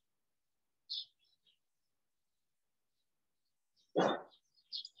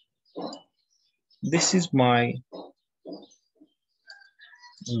 This is my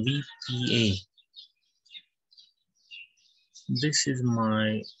VPA. This is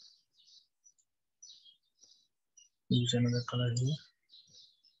my, use another color here.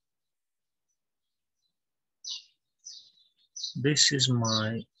 This is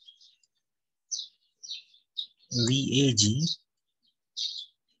my VAG.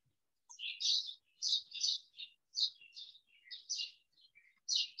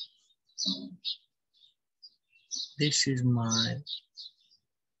 This is my,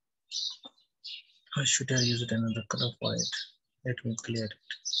 or should I use it another color for it? Let me clear it.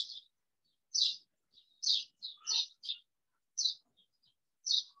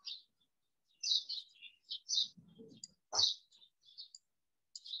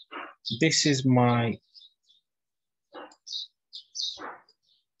 This is my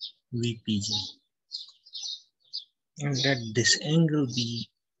VPG. And let this angle be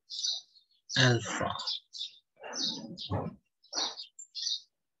alpha.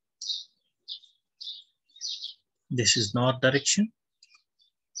 This is north direction.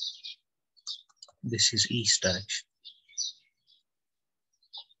 This is east direction.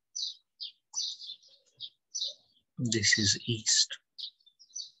 This is east.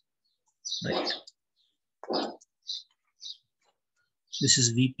 Right. This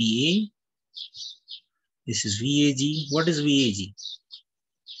is VPA. This is VAG. What is VAG?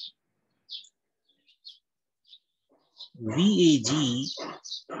 VAG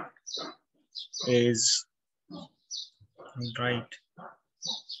is, right,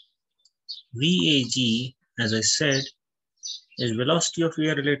 VAG, as I said, is velocity of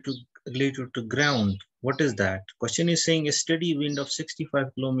air related to ground. What is that? Question is saying a steady wind of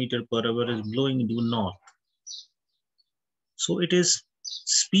 65 km/h is blowing due north. So it is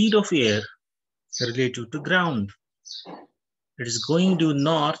speed of air relative to ground. It is going due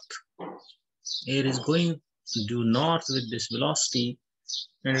north. Air is going due north with this velocity,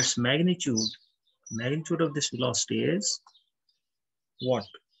 and its magnitude of this velocity is what?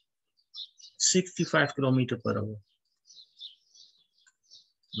 65 km/h.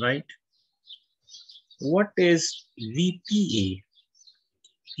 Right? What is VPA?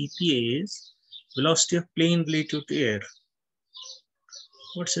 VPA is velocity of plane relative to air.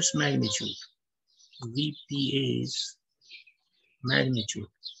 What's its magnitude? VPA's magnitude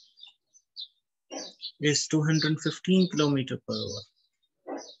is 215 km/h.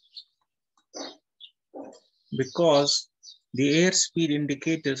 Because the airspeed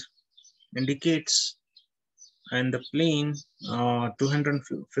indicates and the plane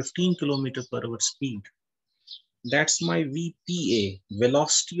 215 km/h speed. That's my VPA,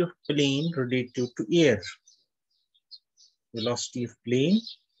 velocity of plane relative to air. Velocity of plane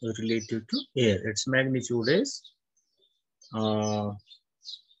relative to air. Its magnitude is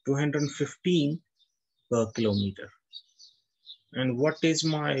 215 per kilometer. And what is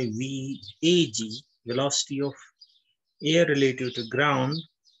my VAG, velocity of air relative to ground?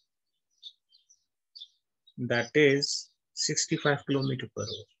 That is 65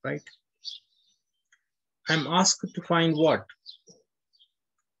 km/h, right? I'm asked to find what?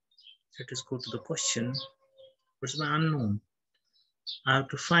 Let us go to the question. What's my unknown? I have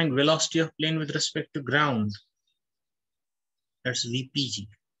to find velocity of plane with respect to ground. That's VPG.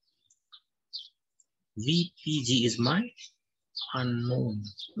 VPG is my unknown,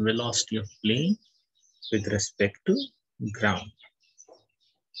 velocity of plane with respect to ground.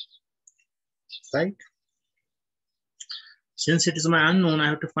 Right? Since it is my unknown, I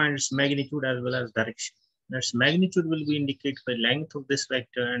have to find its magnitude as well as direction. Its magnitude will be indicated by length of this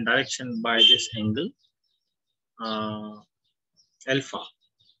vector and direction by this angle alpha.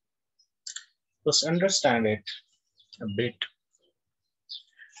 Let's understand it a bit.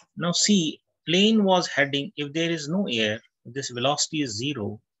 Now see, plane was heading, if there is no air, if this velocity is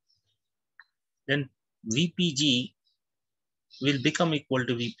 0, then VPG will become equal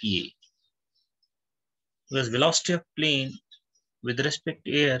to VPA. Because velocity of plane with respect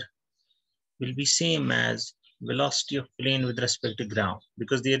to air will be same as velocity of plane with respect to ground.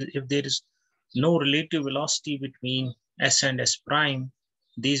 Because if there is no relative velocity between S and S prime,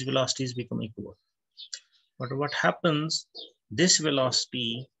 these velocities become equal. But what happens, this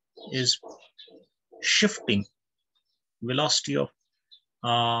velocity is shifting, velocity of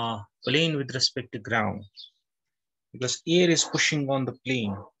plane with respect to ground, because air is pushing on the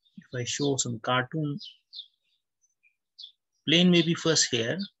plane. If I show some cartoon, plane may be first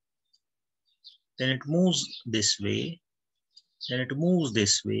here, then it moves this way, then it moves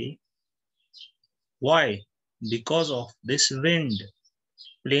this way. Why? Because of this wind.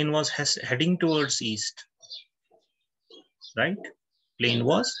 Plane was heading towards east, right? Plane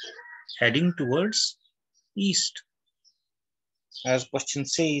was heading towards east. As question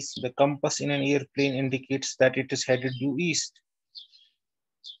says, the compass in an airplane indicates that it is headed due east.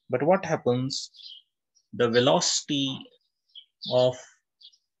 But what happens? The velocity of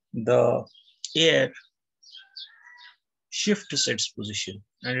the air shifts its position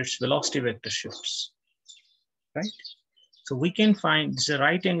and its velocity vector shifts, right? So we can find this is a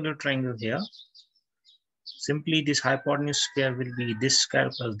right angular triangle here. Simply this hypotenuse square will be this square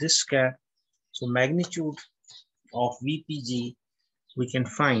plus this square. So magnitude of VPG we can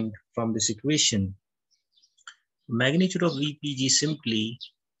find from this equation. Magnitude of VPG simply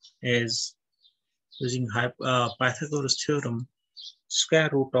is using Pythagoras theorem, square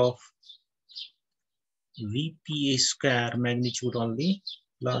root of VPA square magnitude only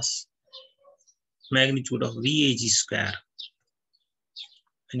plus magnitude of VAG square.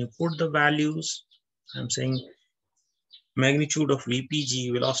 When you put the values, I'm saying magnitude of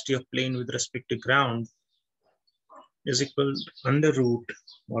VPG, velocity of plane with respect to ground, is equal to under root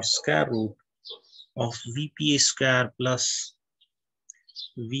or square root of VPA square plus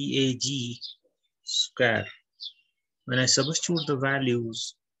VAG square. When I substitute the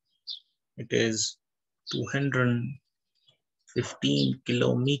values, it is 215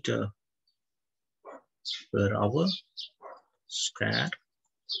 kilometer per hour square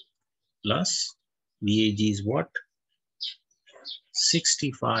plus VAG is what?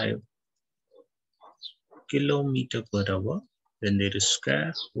 65 kilometer per hour. Then there is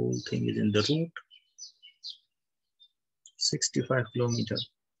square, whole thing is in the root. 65 kilometer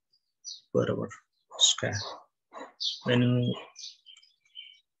per hour square. When you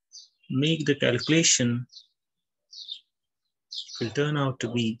make the calculation, it will turn out to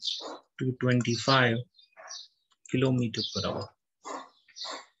be 225 kilometer per hour.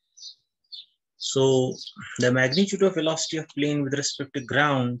 So the magnitude of velocity of plane with respect to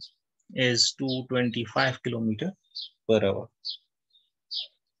ground is 225 kilometer per hour.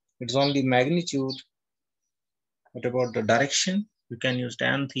 It's only magnitude. What about the direction? We can use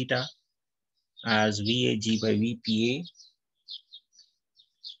tan theta as VAG by VPA,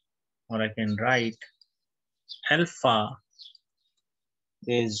 or I can write alpha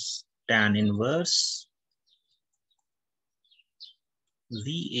is tan inverse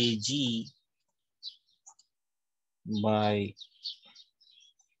VAG by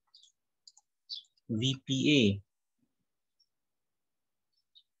VPA,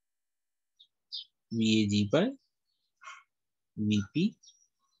 VAG by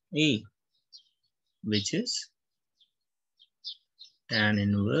VPA, which is tan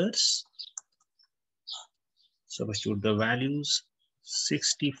inverse, substitute the values,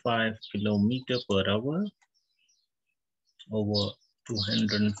 65 kilometer per hour over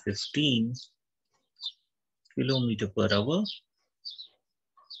 215 kilometer per hour,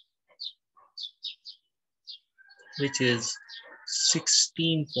 which is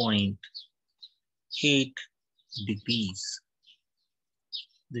 16.8 degrees.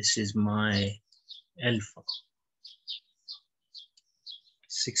 This is my alpha,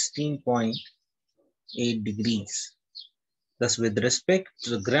 16.8 degrees. Thus, with respect to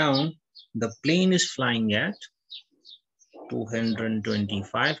the ground, the plane is flying at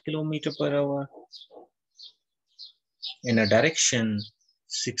 225 kilometer per hour in a direction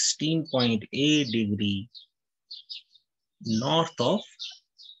 16.8 degree north of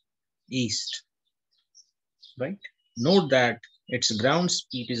east, right? Note that its ground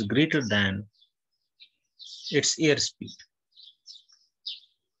speed is greater than its air speed,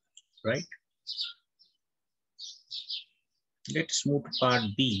 right? Let's move to part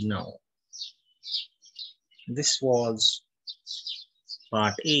B now. This was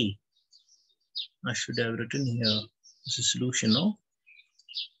part A. I should have written here the solution of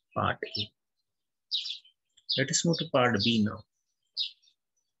part A. Let us move to part B now.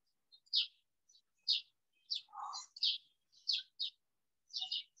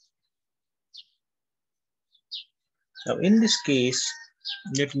 Now in this case,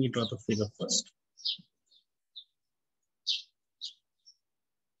 let me draw the figure first.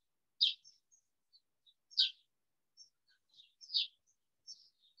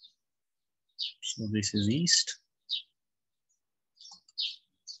 So this is east.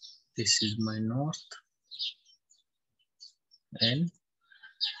 This is my north. And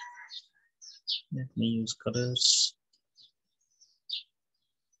let me use colors.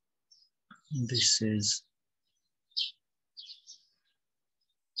 This is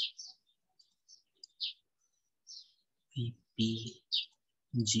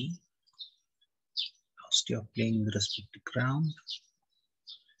VPG, velocity of plane with respect to ground.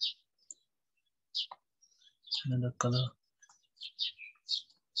 Another color.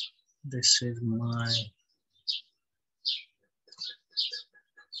 This is my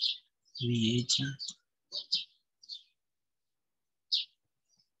VAG.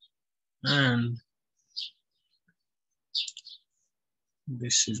 And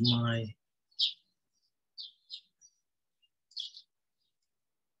this is my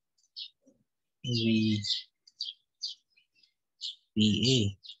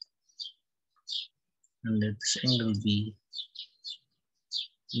VA. And let this angle be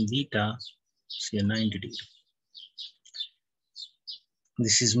beta, say 90 degree.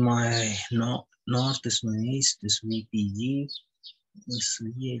 This is my north, this is my east, this VPG, this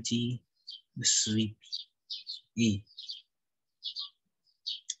VAG, this VPE.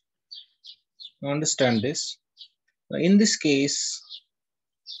 Understand this. In this case,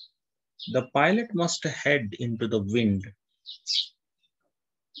 the pilot must head into the wind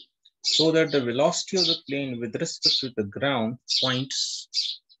so that the velocity of the plane with respect to the ground points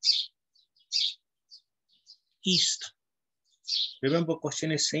east. Remember,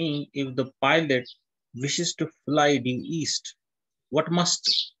 question is saying if the pilot wishes to fly due east, what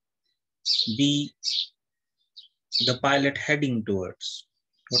must be the pilot heading towards?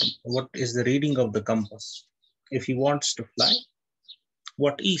 What is the reading of the compass? If he wants to fly,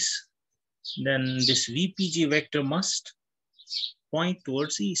 what is? Then this VPG vector must point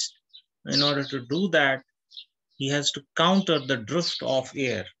towards east. In order to do that, he has to counter the drift of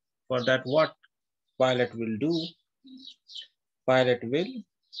air. For that, what pilot will do? Pilot will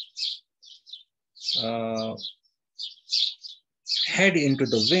head into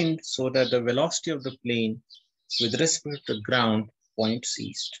the wind so that the velocity of the plane with respect to the ground points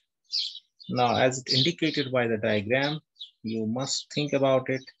east. Now, as it indicated by the diagram, you must think about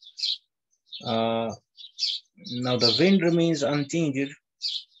it. Now the wind remains unchanged.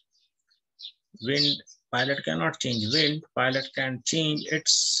 Wind, pilot cannot change wind. Pilot can change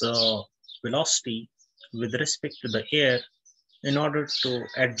its velocity with respect to the air in order to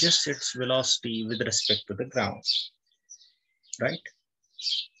adjust its velocity with respect to the ground, right?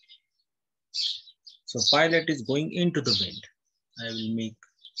 So pilot is going into the wind. I will make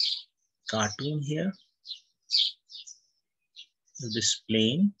cartoon here. This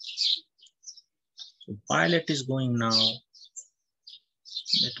plane. So pilot is going now.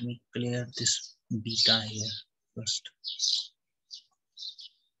 Let me clear this beta here first.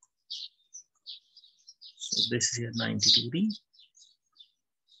 So this is here 90 degree.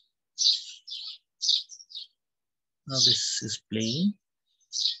 Now this is plane.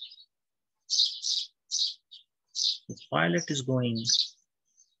 The pilot is going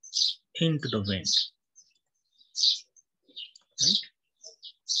into the wind, right?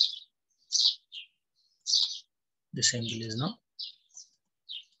 This angle is now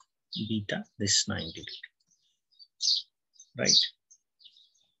beta, this is 90 degree, right?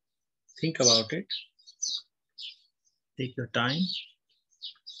 Think about it. Take your time.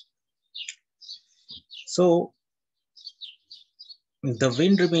 So the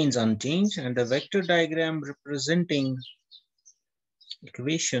wind remains unchanged and the vector diagram representing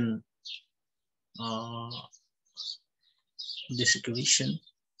equation, this equation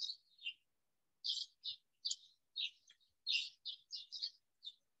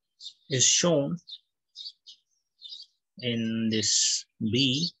is shown in this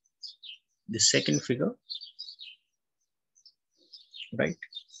B, the second figure, right?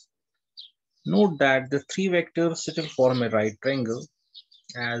 Note that the three vectors still form a right triangle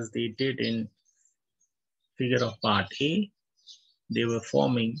as they did in figure of part A. They were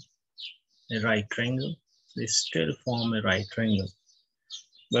forming a right triangle. They still form a right triangle.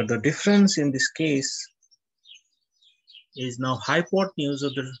 But the difference in this case is now hypotenuse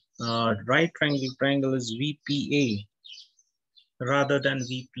of the right triangle is VPA rather than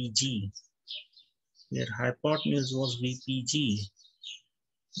VPG. Here hypotenuse was VPG.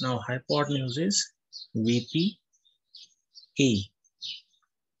 Now hypotenuse is VPA.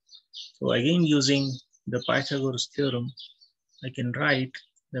 So again, using the Pythagoras theorem, I can write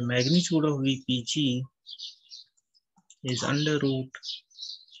the magnitude of VPG is under root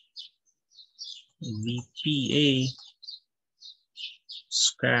VPA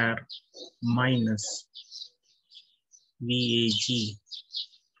square minus VAG.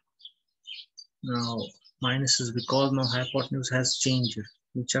 Now minus is because now hypotenuse has changed.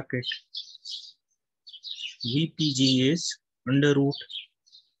 We check it. VPG is under root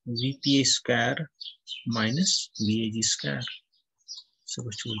VPA square minus VAG square. So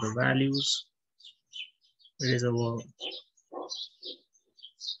we choose the values. It is our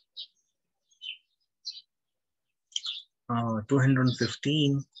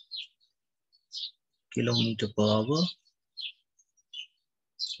 215 kilometer per hour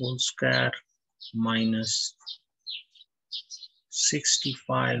whole square minus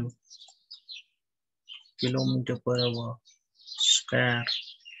 65 kilometer per hour square,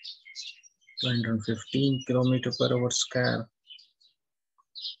 215 kilometer per hour square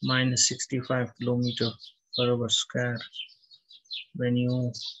minus 65 kilometer per hour square. When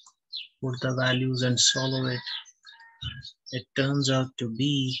you put the values and solve it, it turns out to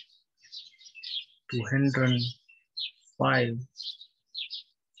be 205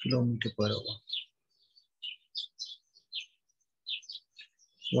 kilometer per hour.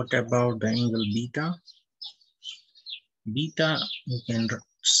 What about the angle beta? Beta, you can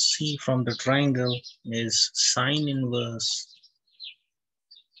see from the triangle, is sine inverse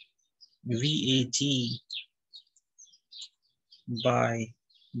VAG by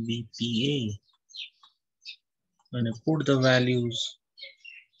VPA. When I put the values,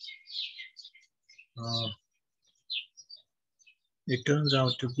 it turns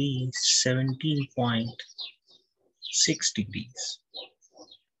out to be 17.6 degrees.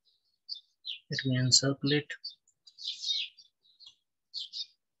 Let me encircle it.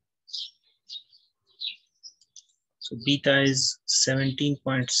 So beta is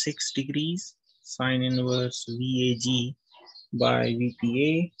 17.6 degrees, sine inverse VAG by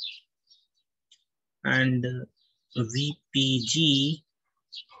VPA, and VPG,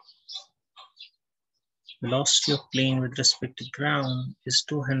 velocity of plane with respect to ground, is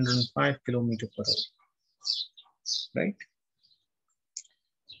 205 kilometer per hour, right?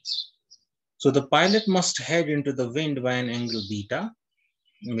 So the pilot must head into the wind by an angle beta,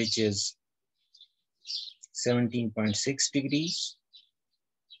 which is 17.6 degrees,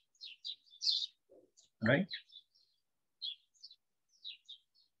 right?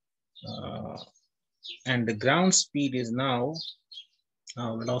 And the ground speed is now,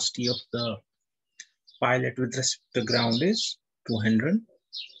 velocity of the pilot with respect to ground is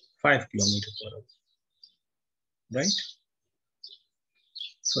 205 kilometer per hour, right?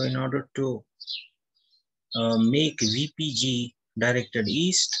 So in order to make VPG directed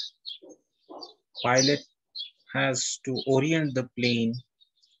east, pilot has to orient the plane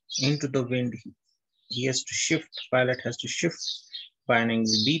into the wind. He has to shift, pilot has to shift by an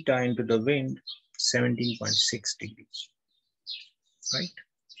angle beta into the wind 17.6 degrees, right?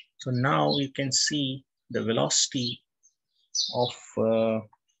 So now you can see the velocity of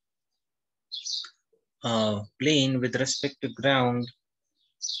plane with respect to ground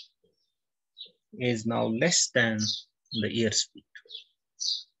is now less than the airspeed.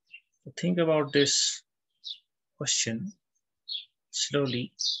 So think about this question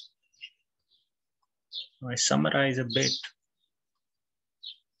slowly. I summarize a bit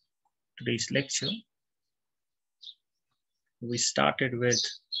today's lecture. We started with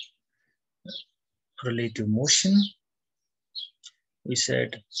relative motion. We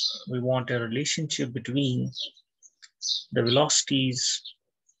said we want a relationship between the velocities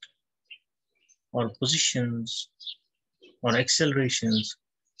or positions or accelerations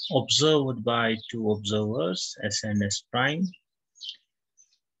observed by two observers, S and S prime.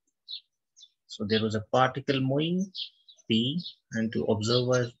 So there was a particle moving, P, and two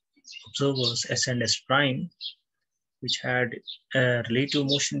observers, S and S prime, which had a relative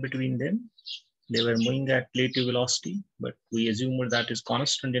motion between them. They were moving at relative velocity, but we assumed that is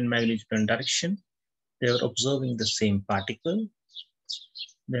constant in magnitude and direction. They were observing the same particle.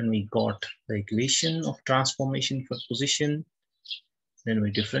 Then we got the equation of transformation for position. Then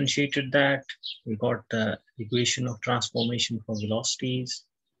we differentiated that. We got the equation of transformation for velocities.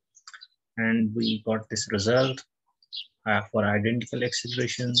 And we got this result for identical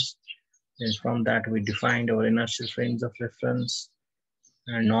accelerations. And from that, we defined our inertial frames of reference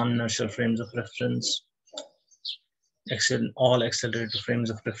and non-inertial frames of reference. All accelerated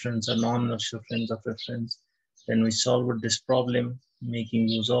frames of reference are non-inertial frames of reference. Then we solved this problem making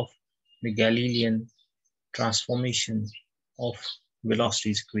use of the Galilean transformation of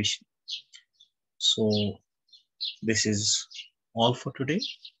velocities equation. So this is all for today.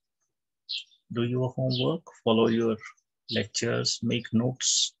 Do your homework, follow your lectures, make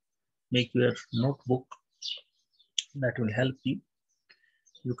notes, make your notebook. That will help you.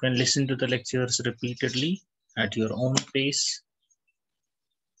 You can listen to the lectures repeatedly at your own pace.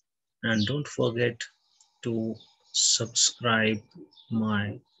 And don't forget to subscribe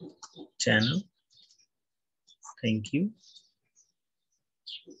my channel. Thank you.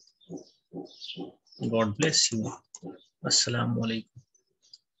 God bless you. Assalamu alaikum.